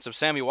very expensive,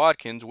 Sammy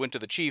Watkins went to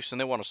the Chiefs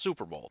and they won a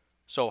Super Bowl.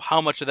 So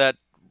how much of that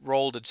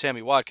role did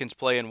Sammy Watkins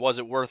play, and was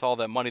it worth all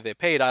that money they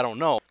paid? I don't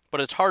know.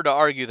 But it's hard to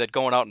argue that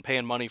going out and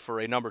paying money for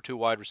a number 2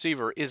 wide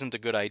receiver isn't a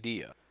good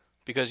idea.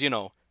 Because,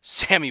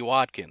 Sammy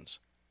Watkins.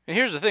 And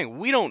here's the thing.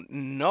 We don't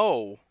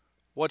know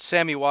what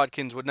Sammy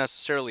Watkins would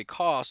necessarily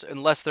cost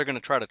unless they're going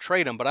to try to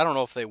trade him, but I don't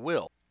know if they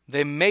will.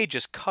 They may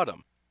just cut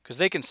him, because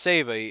they can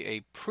save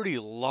a pretty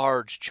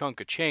large chunk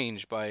of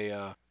change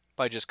by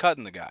just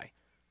cutting the guy.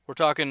 We're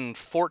talking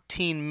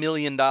 $14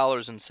 million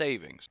in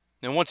savings.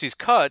 And once he's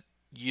cut,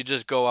 you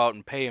just go out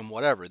and pay him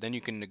whatever. Then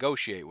you can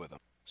negotiate with him.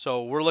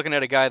 So we're looking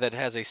at a guy that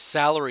has a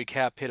salary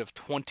cap hit of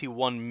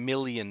 $21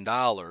 million.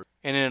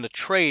 And in a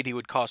trade, he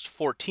would cost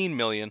 $14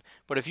 million.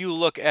 But if you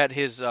look at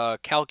his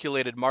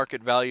calculated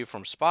market value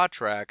from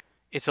SpotTrack,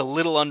 it's a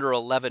little under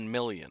 $11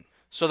 million.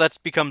 So that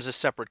becomes a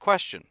separate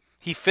question.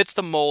 He fits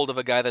the mold of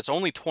a guy that's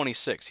only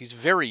 26. He's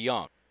very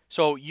young.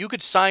 So you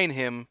could sign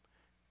him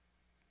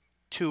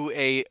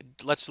to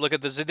let's look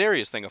at the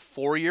Za'Darius thing, a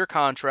 4-year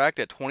contract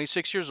at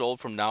 26 years old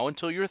from now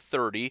until you're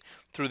 30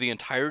 through the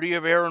entirety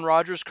of Aaron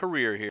Rodgers'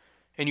 career here.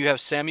 And you have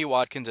Sammy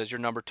Watkins as your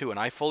number 2. And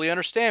I fully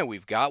understand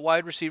we've got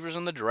wide receivers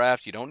in the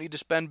draft. You don't need to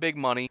spend big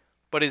money.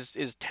 But is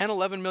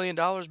 $10-11 million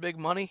big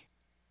money?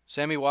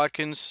 Sammy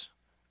Watkins,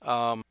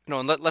 and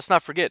let's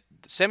not forget,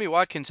 Sammy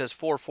Watkins has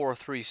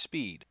 4.43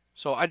 speed.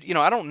 So I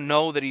don't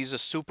know that he's a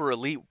super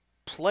elite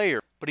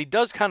player, but he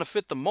does kind of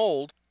fit the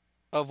mold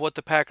of what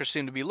the Packers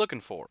seem to be looking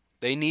for.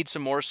 They need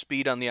some more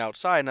speed on the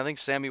outside, and I think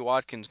Sammy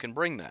Watkins can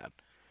bring that.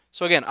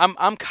 So again,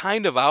 I'm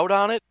kind of out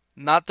on it.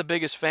 Not the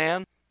biggest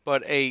fan,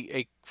 but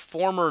a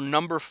former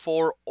number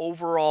 4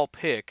 overall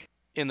pick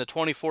in the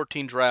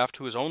 2014 draft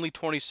who is only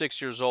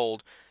 26 years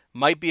old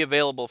might be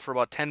available for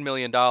about $10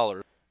 million,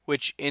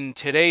 which in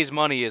today's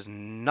money is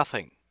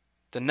nothing.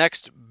 The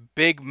next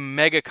big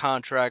mega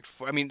contract,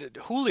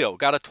 Julio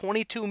got a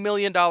 $22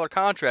 million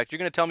contract. You're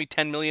going to tell me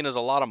 $10 million is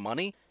a lot of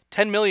money?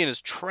 $10 million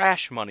is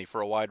trash money for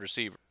a wide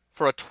receiver.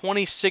 For a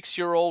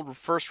 26-year-old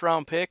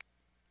first-round pick?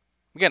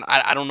 Again,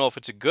 I don't know if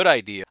it's a good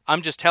idea.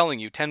 I'm just telling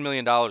you, $10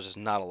 million is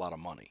not a lot of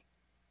money.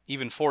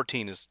 Even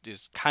 14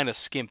 is kind of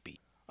skimpy.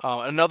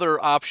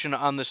 Another option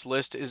on this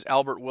list is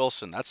Albert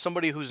Wilson. That's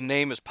somebody whose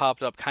name has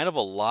popped up kind of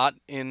a lot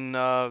in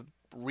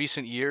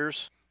recent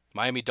years.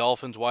 Miami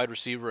Dolphins wide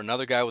receiver,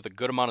 another guy with a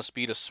good amount of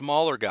speed, a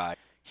smaller guy.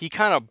 He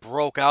kind of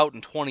broke out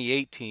in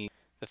 2018.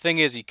 The thing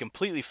is, he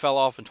completely fell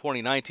off in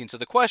 2019. So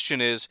the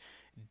question is,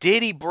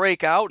 did he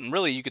break out? And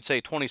really, you could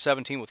say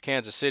 2017 with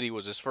Kansas City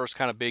was his first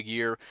kind of big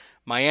year.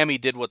 Miami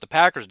did what the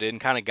Packers did and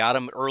kind of got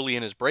him early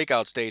in his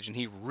breakout stage, and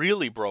he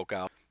really broke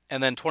out.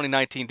 And then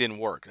 2019 didn't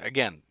work.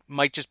 Again,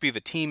 might just be the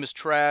team is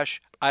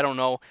trash. I don't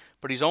know.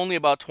 But he's only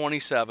about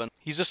 27.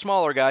 He's a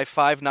smaller guy,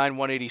 5'9",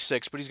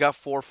 186, but he's got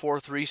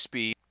 4.43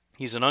 speed.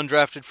 He's an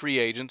undrafted free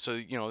agent, so,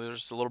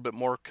 there's a little bit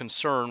more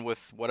concern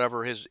with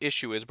whatever his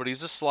issue is. But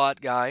he's a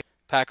slot guy.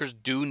 Packers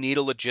do need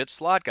a legit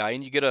slot guy,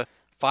 and you get a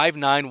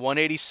 5'9",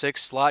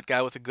 186 slot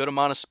guy with a good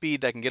amount of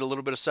speed that can get a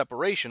little bit of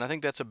separation. I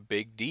think that's a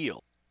big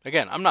deal.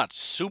 Again, I'm not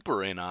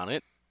super in on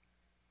it,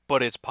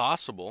 but it's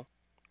possible.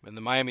 And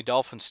the Miami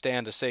Dolphins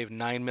stand to save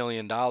 $9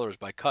 million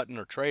by cutting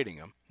or trading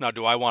him. Now,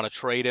 do I want to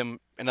trade him?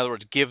 In other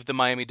words, give the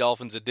Miami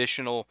Dolphins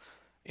additional,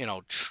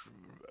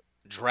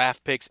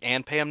 draft picks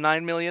and pay him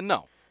 $9 million?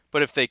 No.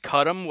 But if they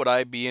cut him, would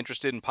I be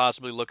interested in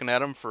possibly looking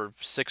at him for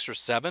 6 or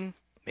 7?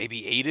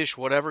 Maybe 8-ish,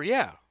 whatever?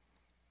 Yeah.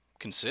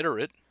 Consider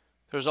it.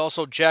 There's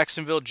also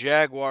Jacksonville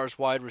Jaguars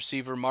wide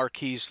receiver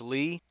Marquise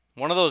Lee.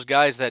 One of those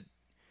guys that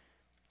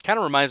kind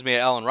of reminds me of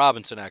Allen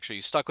Robinson, actually.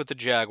 He's stuck with the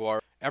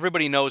Jaguars.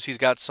 Everybody knows he's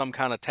got some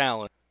kind of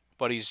talent,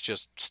 but he's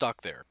just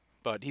stuck there.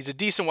 But he's a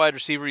decent wide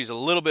receiver. He's a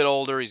little bit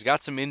older. He's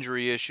got some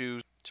injury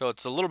issues. So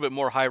it's a little bit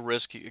more high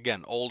risk.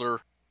 Again,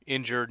 older,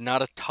 injured,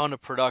 not a ton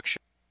of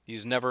production.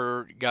 He's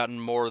never gotten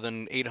more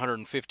than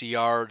 850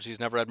 yards. He's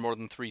never had more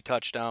than 3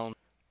 touchdowns.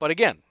 But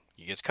again,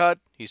 he gets cut.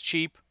 He's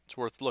cheap. It's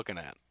worth looking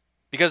at.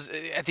 Because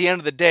at the end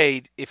of the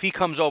day, if he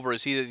comes over,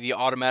 is he the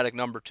automatic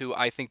number 2?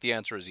 I think the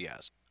answer is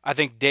yes. I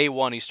think day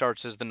one he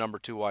starts as the number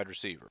 2 wide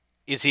receiver.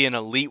 Is he an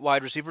elite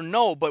wide receiver?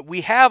 No, but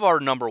we have our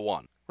number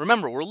 1.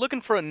 Remember, we're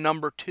looking for a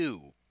number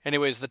 2.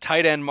 Anyways, the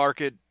tight end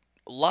market,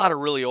 a lot of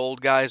really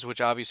old guys,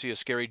 which obviously is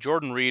scary.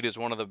 Jordan Reed is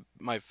one of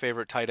my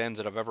favorite tight ends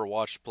that I've ever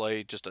watched play.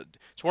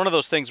 It's one of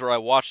those things where I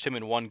watched him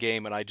in one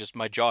game and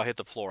my jaw hit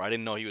the floor. I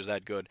didn't know he was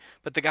that good.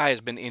 But the guy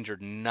has been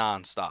injured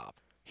nonstop.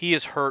 He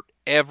is hurt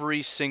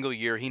every single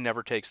year. He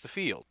never takes the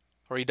field,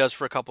 or he does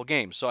for a couple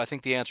games. So I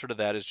think the answer to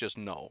that is just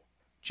no.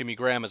 Jimmy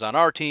Graham is on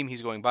our team.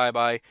 He's going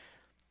bye-bye.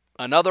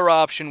 Another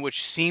option,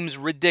 which seems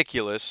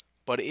ridiculous,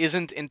 but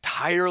isn't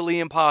entirely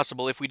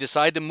impossible, if we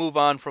decide to move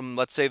on from,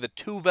 let's say, the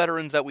 2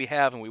 veterans that we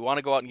have and we want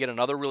to go out and get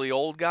another really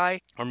old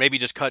guy, or maybe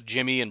just cut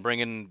Jimmy and bring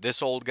in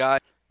this old guy,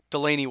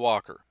 Delanie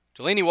Walker.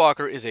 Delanie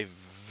Walker is a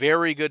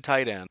very good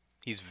tight end.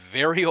 He's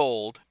very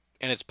old,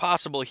 and it's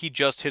possible he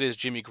just hit his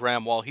Jimmy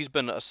Graham wall. He's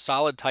been a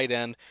solid tight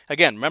end.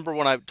 Again, remember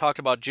when I talked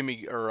about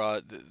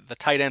the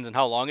tight ends and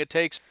how long it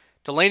takes?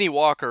 Delanie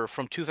Walker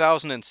from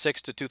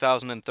 2006 to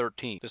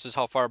 2013. This is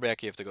how far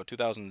back you have to go,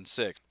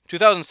 2006.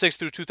 2006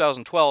 through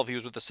 2012, he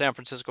was with the San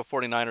Francisco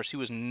 49ers. He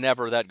was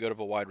never that good of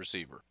a wide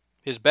receiver.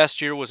 His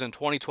best year was in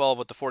 2012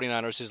 with the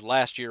 49ers. His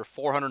last year,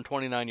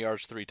 429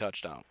 yards, 3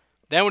 touchdowns.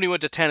 Then when he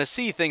went to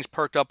Tennessee, things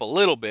perked up a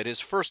little bit. His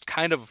first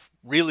kind of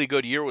really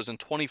good year was in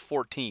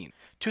 2014.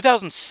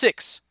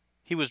 2006,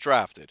 he was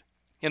drafted.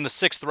 In the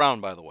 6th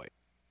round, by the way.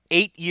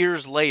 8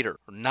 years later,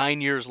 or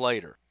 9 years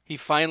later, he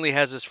finally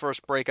has his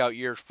first breakout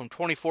year. From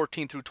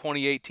 2014 through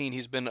 2018,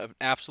 he's been an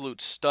absolute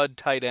stud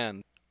tight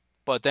end.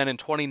 But then in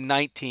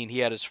 2019, he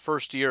had his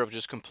first year of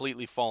just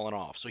completely falling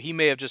off. So he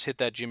may have just hit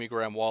that Jimmy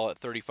Graham wall at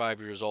 35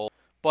 years old.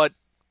 But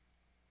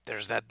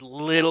there's that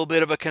little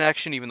bit of a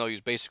connection, even though he's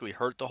basically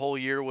hurt the whole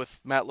year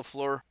with Matt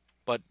LaFleur.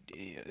 But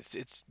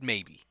it's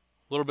maybe.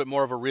 A little bit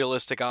more of a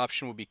realistic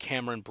option would be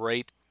Cameron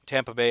Brate.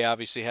 Tampa Bay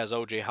obviously has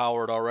O.J.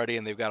 Howard already,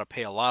 and they've got to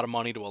pay a lot of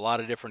money to a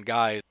lot of different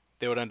guys.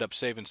 They would end up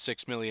saving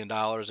 $6 million.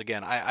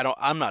 Again,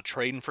 I'm not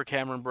trading for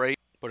Cameron Brate,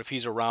 but if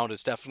he's around,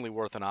 it's definitely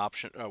worth an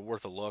option,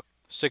 worth a look.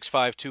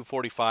 6'5",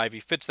 245. He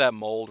fits that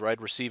mold,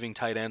 right? Receiving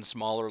tight end,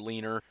 smaller,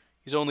 leaner.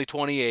 He's only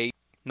 28.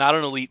 Not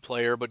an elite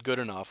player, but good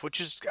enough.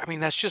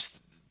 That's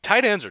just,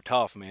 tight ends are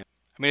tough, man.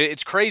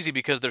 It's crazy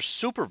because they're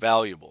super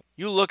valuable.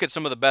 You look at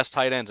some of the best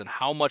tight ends and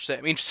how much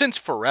since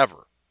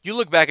forever. You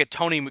look back at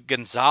Tony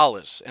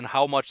Gonzalez and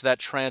how much that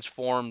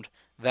transformed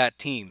that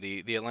team,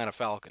 the Atlanta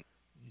Falcons.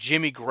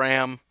 Jimmy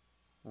Graham,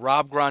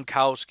 Rob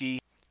Gronkowski,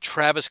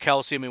 Travis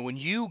Kelce. When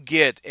you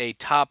get a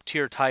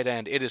top-tier tight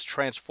end, it is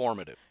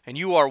transformative. And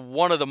you are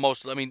one of the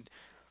most,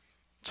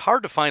 it's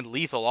hard to find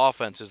lethal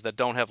offenses that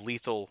don't have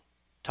lethal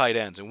tight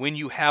ends. And when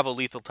you have a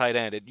lethal tight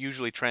end, it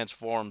usually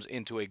transforms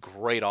into a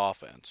great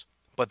offense.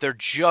 But they're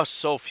just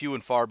so few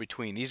and far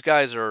between. These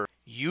guys are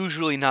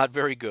usually not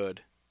very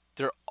good.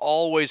 They're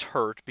always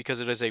hurt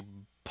because it is a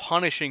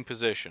punishing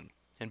position.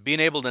 And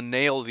being able to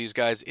nail these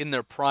guys in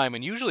their prime,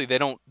 and usually they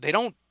don't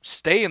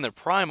stay in their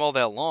prime all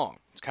that long.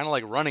 It's kind of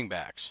like running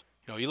backs.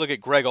 You look at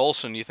Greg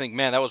Olsen, you think,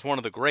 man, that was one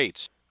of the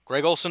greats.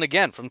 Greg Olsen,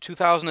 again, from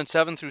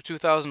 2007 through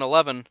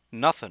 2011,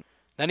 nothing.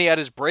 Then he had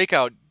his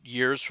breakout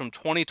years from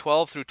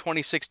 2012 through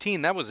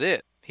 2016. That was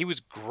it. He was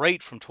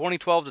great from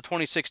 2012 to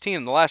 2016.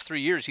 In the last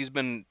 3 years, he's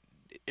been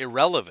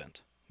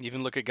irrelevant.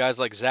 Even look at guys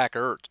like Zach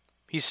Ertz.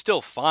 He's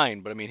still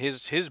fine, but I mean,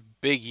 his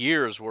big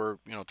years were,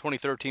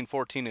 2013,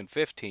 14, and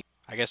 15.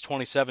 I guess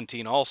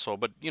 2017 also,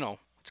 but,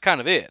 it's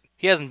kind of it.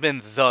 He hasn't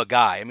been the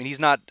guy. I mean, he's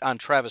not on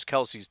Travis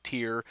Kelce's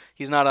tier.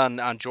 He's not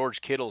on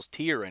George Kittle's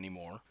tier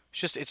anymore.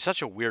 It's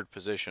such a weird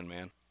position,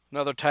 man.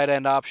 Another tight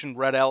end option,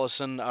 Rhett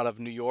Ellison out of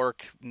New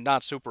York.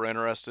 Not super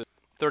interested.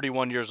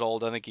 31 years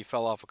old. I think he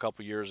fell off a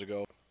couple years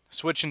ago.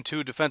 Switching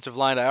to defensive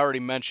line, I already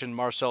mentioned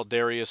Marcel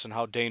Darius and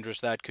how dangerous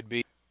that could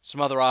be.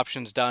 Some other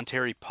options,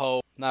 Dontari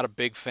Poe. Not a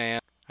big fan.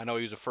 I know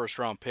he was a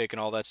first-round pick and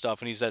all that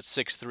stuff, and he's that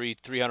 6'3",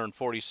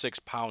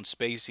 346-pound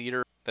space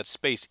eater. That's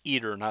space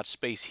eater, not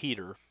space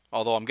heater.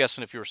 Although I'm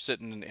guessing if you were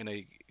sitting in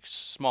a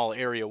small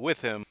area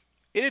with him,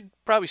 it'd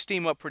probably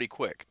steam up pretty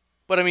quick.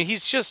 But, I mean,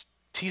 he's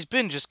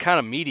been just kind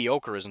of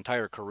mediocre his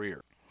entire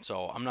career.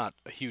 So I'm not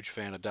a huge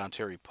fan of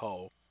Dontari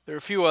Poe. There are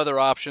a few other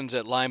options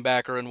at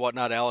linebacker and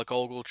whatnot, Alec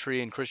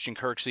Ogletree and Christian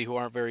Kirksey, who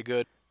aren't very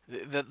good.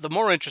 The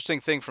more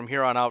interesting thing from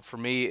here on out for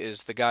me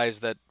is the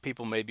guys that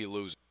people may be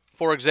losing.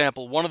 For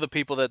example, one of the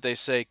people that they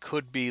say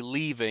could be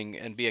leaving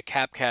and be a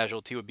cap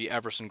casualty would be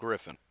Everson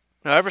Griffin.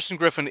 Now, Everson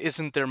Griffin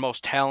isn't their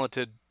most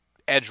talented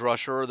edge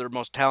rusher or their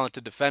most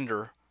talented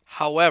defender.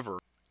 However,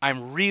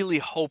 I'm really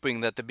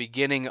hoping that the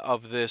beginning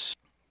of this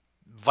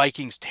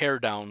Vikings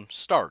teardown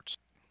starts.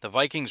 The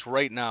Vikings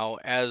right now,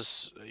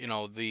 as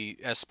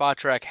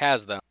SpotTrack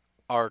has them,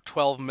 are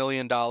 $12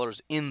 million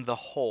in the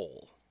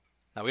hole.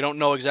 Now, we don't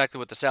know exactly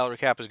what the salary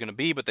cap is going to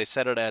be, but they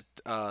set it at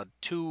about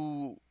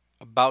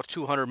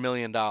 $200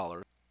 million.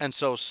 And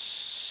so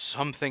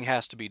something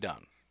has to be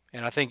done.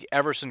 And I think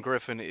Everson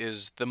Griffin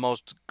is the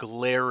most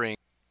glaring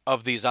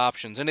of these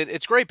options. And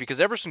it's great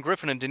because Everson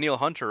Griffin and Danielle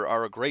Hunter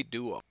are a great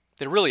duo.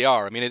 They really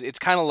are. I mean, it's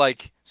kind of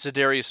like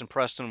Za'Darius and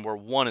Preston, where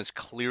one is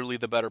clearly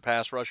the better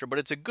pass rusher, but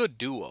it's a good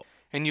duo.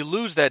 And you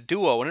lose that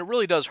duo, and it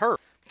really does hurt.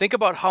 Think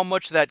about how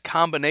much that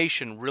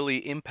combination really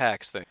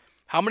impacts things.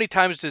 How many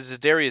times does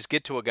Za'Darius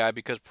get to a guy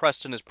because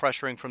Preston is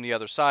pressuring from the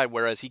other side,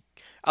 whereas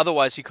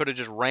otherwise he could have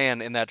just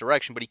ran in that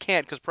direction, but he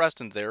can't because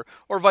Preston's there,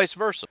 or vice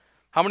versa?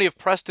 How many of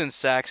Preston's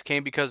sacks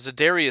came because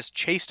Za'Darius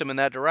chased him in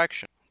that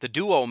direction? The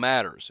duo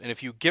matters, and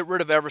if you get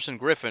rid of Everson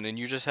Griffin and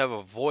you just have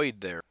a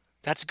void there,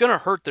 that's going to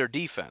hurt their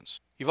defense.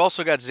 You've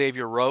also got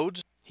Xavier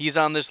Rhodes. He's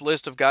on this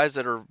list of guys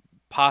that are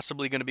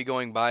possibly going to be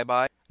going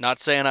bye-bye. Not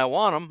saying I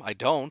want him, I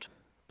don't,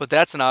 but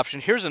that's an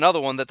option. Here's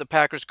another one that the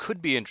Packers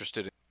could be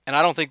interested in. And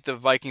I don't think the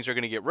Vikings are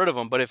going to get rid of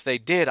him, but if they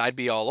did, I'd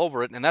be all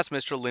over it, and that's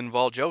Mr.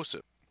 Linval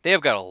Joseph. They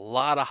have got a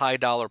lot of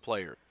high-dollar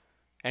players.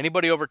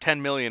 Anybody over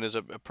 $10 million is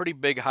a pretty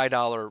big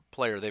high-dollar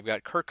player. They've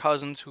got Kirk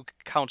Cousins, who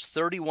counts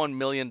 $31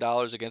 million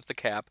against the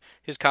cap.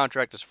 His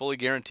contract is fully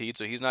guaranteed,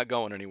 so he's not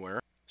going anywhere.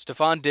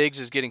 Stephon Diggs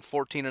is getting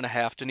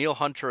 $14.5. Danielle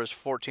Hunter is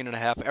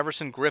 $14.5.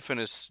 Everson Griffin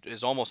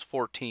is almost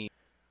 $14.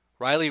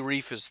 Riley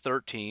Reiff is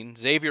 $13.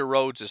 Xavier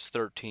Rhodes is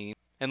 $13.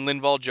 And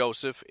Linval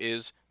Joseph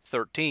is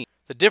 $13.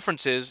 The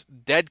difference is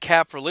dead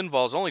cap for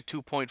Linval is only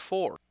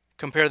 $2.4.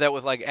 Compare that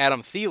with like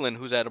Adam Thielen,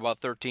 who's at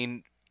about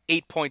 $13.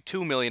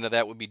 $8.2 million of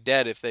that would be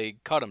dead if they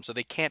cut him, so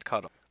they can't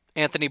cut him.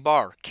 Anthony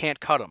Barr can't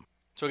cut him.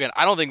 So again,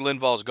 I don't think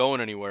Linval's going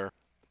anywhere,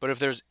 but if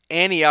there's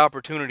any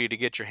opportunity to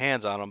get your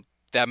hands on him,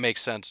 that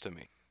makes sense to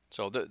me.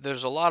 So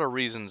there's a lot of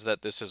reasons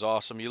that this is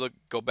awesome.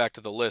 Go back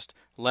to the list.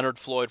 Leonard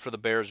Floyd for the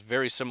Bears,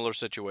 very similar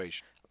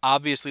situation.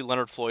 Obviously,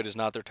 Leonard Floyd is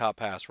not their top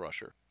pass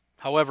rusher.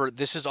 However,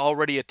 this is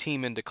already a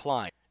team in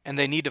decline, and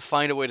they need to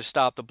find a way to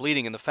stop the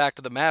bleeding. And the fact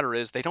of the matter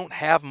is they don't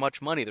have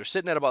much money. They're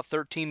sitting at about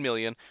 $13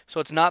 million,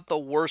 so it's not the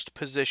worst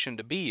position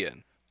to be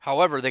in.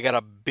 However, they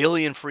got $1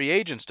 billion free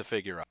agents to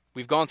figure out.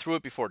 We've gone through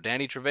it before.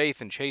 Danny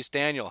Trevathan, Chase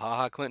Daniel,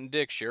 HaHa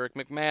Clinton-Dix, Sherrick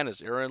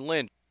McManus, Aaron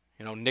Lynch,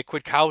 Nick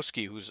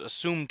Kwiatkowski, who's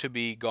assumed to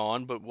be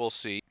gone, but we'll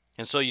see.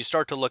 And so you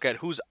start to look at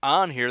who's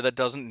on here that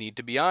doesn't need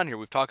to be on here.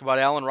 We've talked about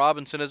Allen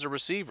Robinson as a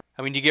receiver.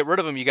 I mean, you get rid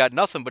of him, you got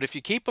nothing, but if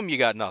you keep him, you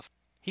got nothing.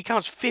 He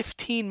counts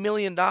 $15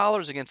 million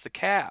against the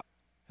cap.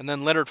 And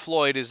then Leonard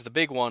Floyd is the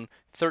big one,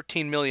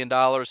 $13 million.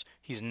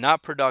 He's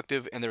not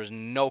productive, and there's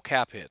no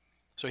cap hit.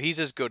 So he's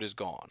as good as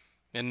gone.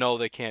 And no,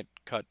 they can't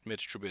cut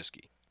Mitch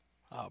Trubisky.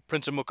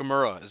 Prince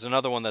Amukamara is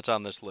another one that's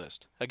on this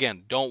list.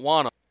 Again, don't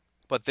want him,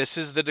 but this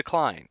is the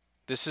decline.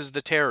 This is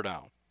the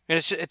teardown. And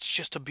it's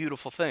just a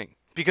beautiful thing.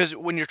 Because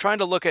when you're trying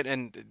to look at,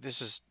 and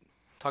this is,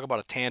 talk about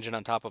a tangent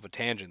on top of a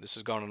tangent. This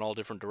has gone in all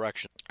different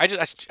directions. I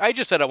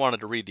just said I wanted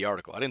to read the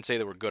article. I didn't say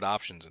there were good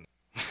options in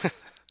it.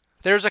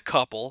 There's a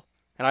couple,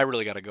 and I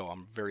really got to go.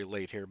 I'm very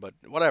late here, but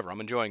whatever.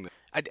 I'm enjoying this.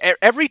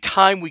 Every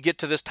time we get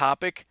to this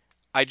topic,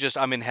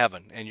 I'm in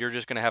heaven, and you're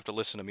just going to have to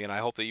listen to me, and I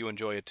hope that you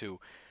enjoy it too.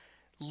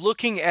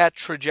 Looking at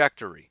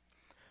trajectory,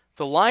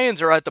 the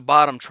Lions are at the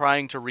bottom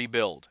trying to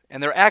rebuild,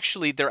 and they're at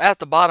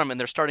the bottom and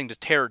they're starting to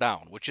tear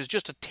down, which is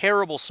just a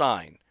terrible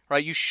sign.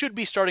 Right, you should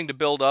be starting to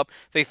build up.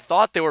 They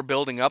thought they were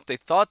building up. They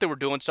thought they were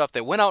doing stuff. They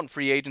went out in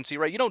free agency,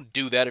 right? You don't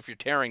do that if you're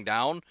tearing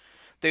down.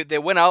 They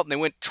went out and they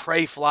went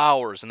Trey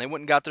Flowers, and they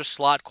went and got their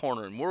slot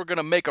corner, and we're going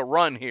to make a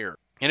run here.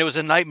 And it was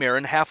a nightmare,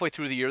 and halfway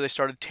through the year, they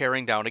started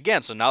tearing down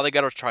again. So now they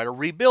got to try to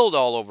rebuild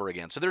all over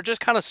again. So they're just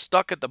kind of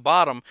stuck at the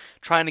bottom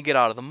trying to get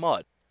out of the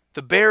mud.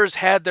 The Bears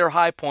had their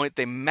high point.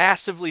 They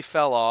massively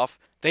fell off.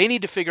 They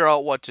need to figure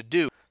out what to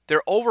do.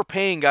 They're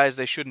overpaying guys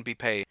they shouldn't be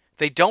paying.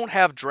 They don't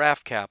have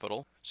draft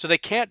capital, so they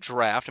can't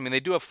draft. I mean, they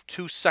do have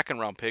 2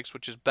 second-round picks,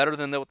 which is better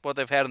than what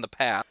they've had in the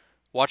past.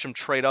 Watch them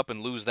trade up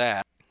and lose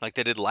that, like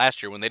they did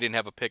last year when they didn't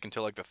have a pick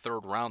until like the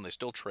 3rd round. They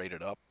still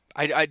traded up.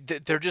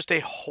 They're just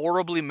a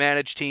horribly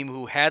managed team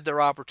who had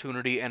their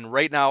opportunity and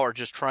right now are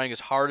just trying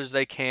as hard as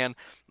they can.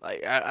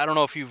 I don't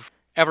know if you've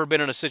ever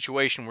been in a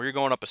situation where you're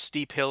going up a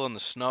steep hill in the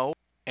snow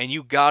and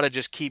you got to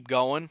just keep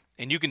going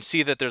and you can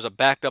see that there's a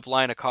backed up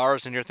line of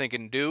cars and you're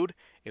thinking, dude,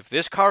 if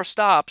this car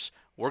stops,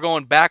 we're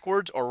going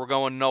backwards or we're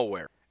going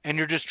nowhere. And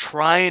you're just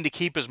trying to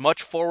keep as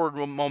much forward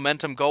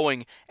momentum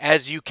going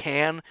as you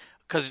can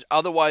because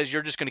otherwise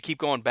you're just going to keep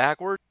going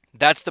backward.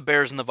 That's the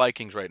Bears and the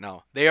Vikings right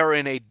now. They are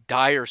in a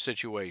dire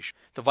situation.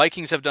 The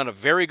Vikings have done a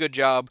very good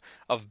job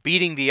of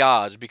beating the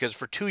odds because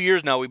for 2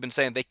 years now we've been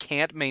saying they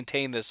can't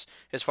maintain this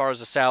as far as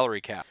the salary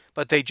cap.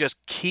 But they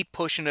just keep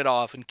pushing it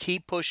off and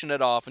keep pushing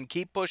it off and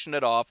keep pushing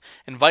it off.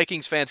 And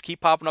Vikings fans keep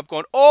popping up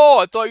going, oh,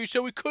 I thought you said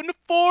we couldn't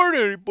afford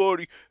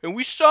anybody and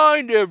we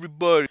signed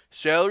everybody.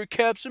 Salary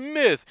cap's a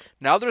myth.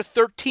 Now they're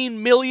 $13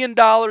 million in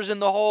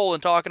the hole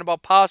and talking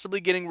about possibly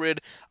getting rid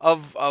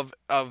of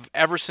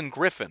Everson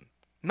Griffin.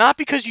 Not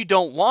because you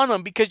don't want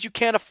them, because you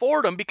can't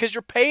afford them, because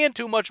you're paying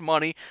too much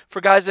money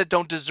for guys that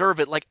don't deserve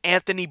it, like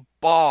Anthony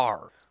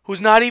Barr, who's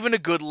not even a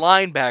good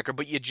linebacker,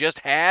 but you just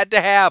had to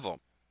have him.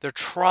 They're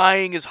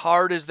trying as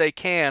hard as they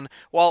can,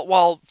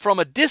 while from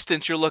a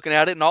distance you're looking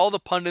at it, and all the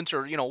pundits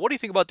are, what do you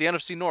think about the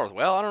NFC North?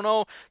 Well, I don't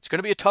know. It's going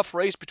to be a tough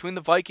race between the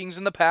Vikings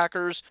and the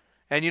Packers.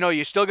 And,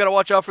 you still got to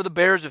watch out for the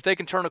Bears if they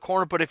can turn a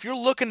corner. But if you're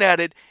looking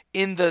at it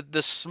in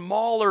the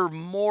smaller,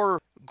 more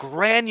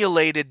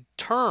granulated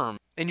term,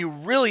 and you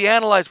really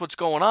analyze what's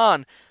going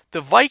on,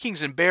 the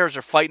Vikings and Bears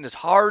are fighting as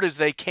hard as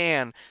they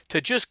can to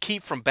just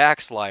keep from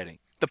backsliding.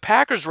 The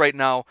Packers right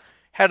now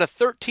had a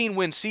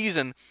 13-win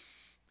season,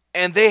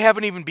 and they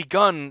haven't even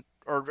begun,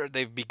 or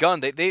they've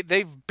begun.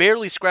 They've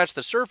barely scratched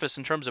the surface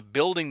in terms of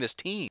building this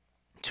team.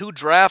 2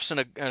 drafts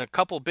and a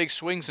couple big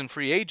swings in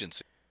free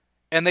agency.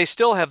 And they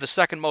still have the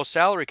second most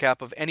salary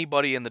cap of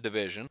anybody in the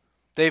division.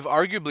 They've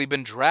arguably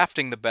been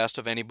drafting the best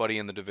of anybody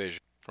in the division.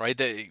 Right?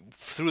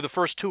 Through the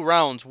first 2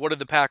 rounds, what did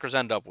the Packers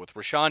end up with?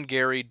 Rashawn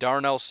Gary,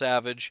 Darnell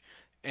Savage,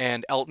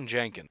 and Elton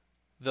Jenkins.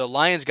 The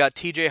Lions got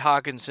T.J.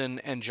 Hawkinson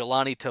and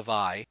Jelani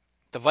Tavai.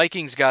 The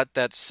Vikings got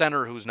that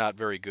center who's not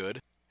very good.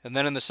 And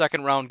then in the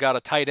second round got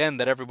a tight end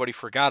that everybody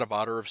forgot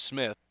about, Irv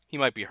Smith. He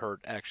might be hurt,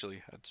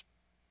 actually. That's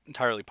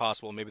entirely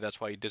possible. Maybe that's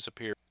why he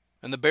disappeared.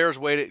 And the Bears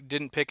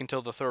didn't pick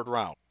until the 3rd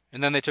round.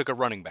 And then they took a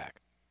running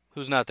back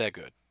who's not that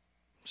good.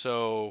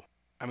 So,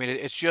 I mean,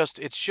 it's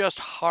just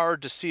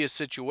hard to see a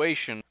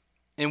situation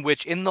in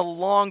which, in the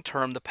long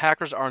term, the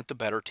Packers aren't the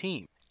better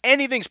team.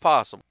 Anything's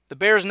possible. The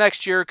Bears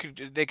next year,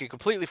 they could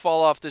completely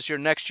fall off this year.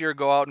 Next year,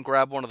 go out and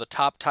grab one of the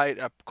top tight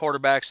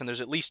quarterbacks, and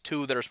there's at least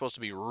 2 that are supposed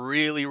to be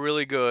really,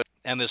 really good.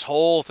 And this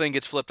whole thing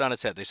gets flipped on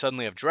its head. They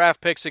suddenly have draft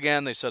picks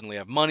again. They suddenly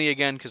have money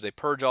again because they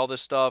purge all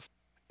this stuff.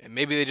 And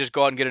maybe they just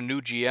go out and get a new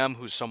GM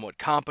who's somewhat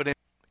competent.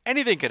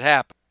 Anything could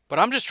happen. But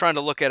I'm just trying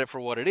to look at it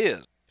for what it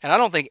is. And I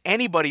don't think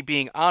anybody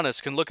being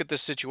honest can look at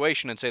this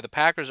situation and say the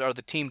Packers are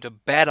the team to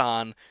bet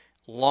on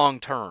long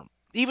term.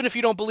 Even if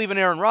you don't believe in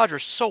Aaron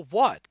Rodgers, so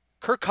what?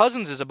 Kirk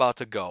Cousins is about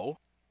to go.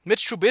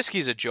 Mitch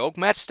Trubisky's a joke.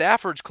 Matt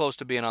Stafford's close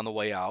to being on the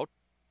way out.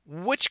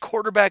 Which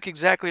quarterback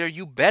exactly are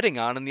you betting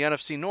on in the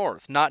NFC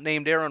North, not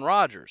named Aaron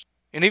Rodgers?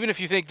 And even if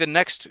you think the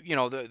next,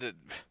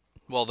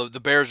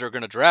 the Bears are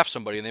going to draft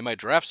somebody and they might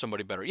draft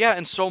somebody better. Yeah,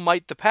 and so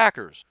might the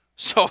Packers.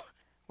 So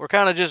we're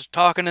kind of just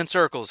talking in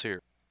circles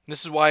here.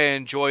 This is why I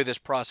enjoy this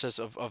process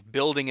of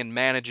building and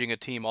managing a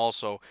team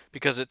also,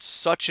 because it's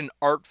such an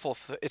artful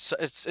it's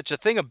a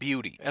thing of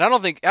beauty. And I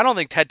don't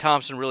think Ted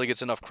Thompson really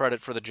gets enough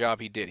credit for the job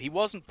he did. He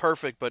wasn't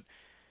perfect, but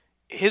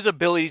his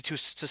ability to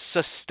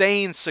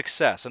sustain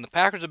success, and the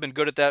Packers have been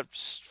good at that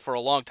for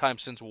a long time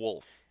since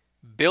Wolf.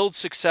 Build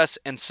success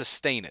and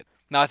sustain it.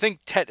 Now, I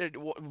think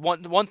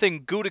one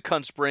thing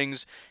Gutekunst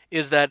brings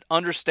is that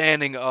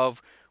understanding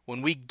of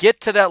when we get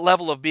to that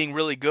level of being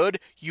really good,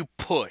 you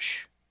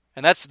push.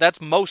 And that's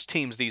most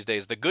teams these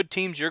days. The good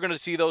teams, you're going to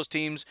see those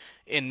teams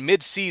in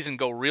mid-season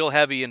go real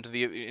heavy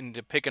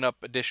into picking up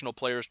additional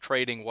players,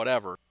 trading,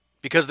 whatever,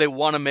 because they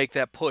want to make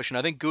that push. And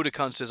I think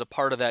Gutekunst is a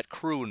part of that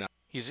crew now.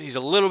 He's a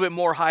little bit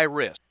more high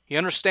risk. He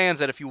understands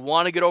that if you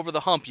want to get over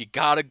the hump, you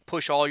got to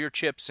push all your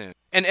chips in.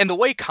 And the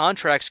way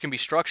contracts can be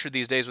structured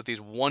these days with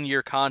these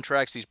one-year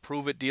contracts, these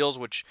prove-it deals,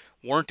 which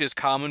weren't as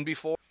common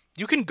before,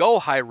 you can go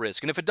high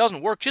risk. And if it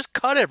doesn't work, just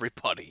cut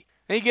everybody.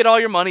 And you get all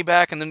your money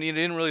back, and then you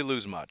didn't really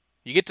lose much.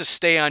 You get to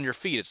stay on your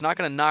feet. It's not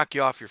going to knock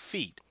you off your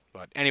feet.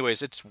 But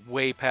anyways, it's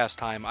way past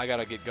time. I got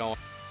to get going.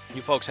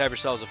 You folks have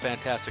yourselves a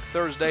fantastic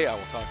Thursday. I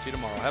will talk to you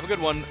tomorrow. Have a good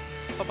one.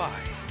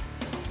 Bye-bye.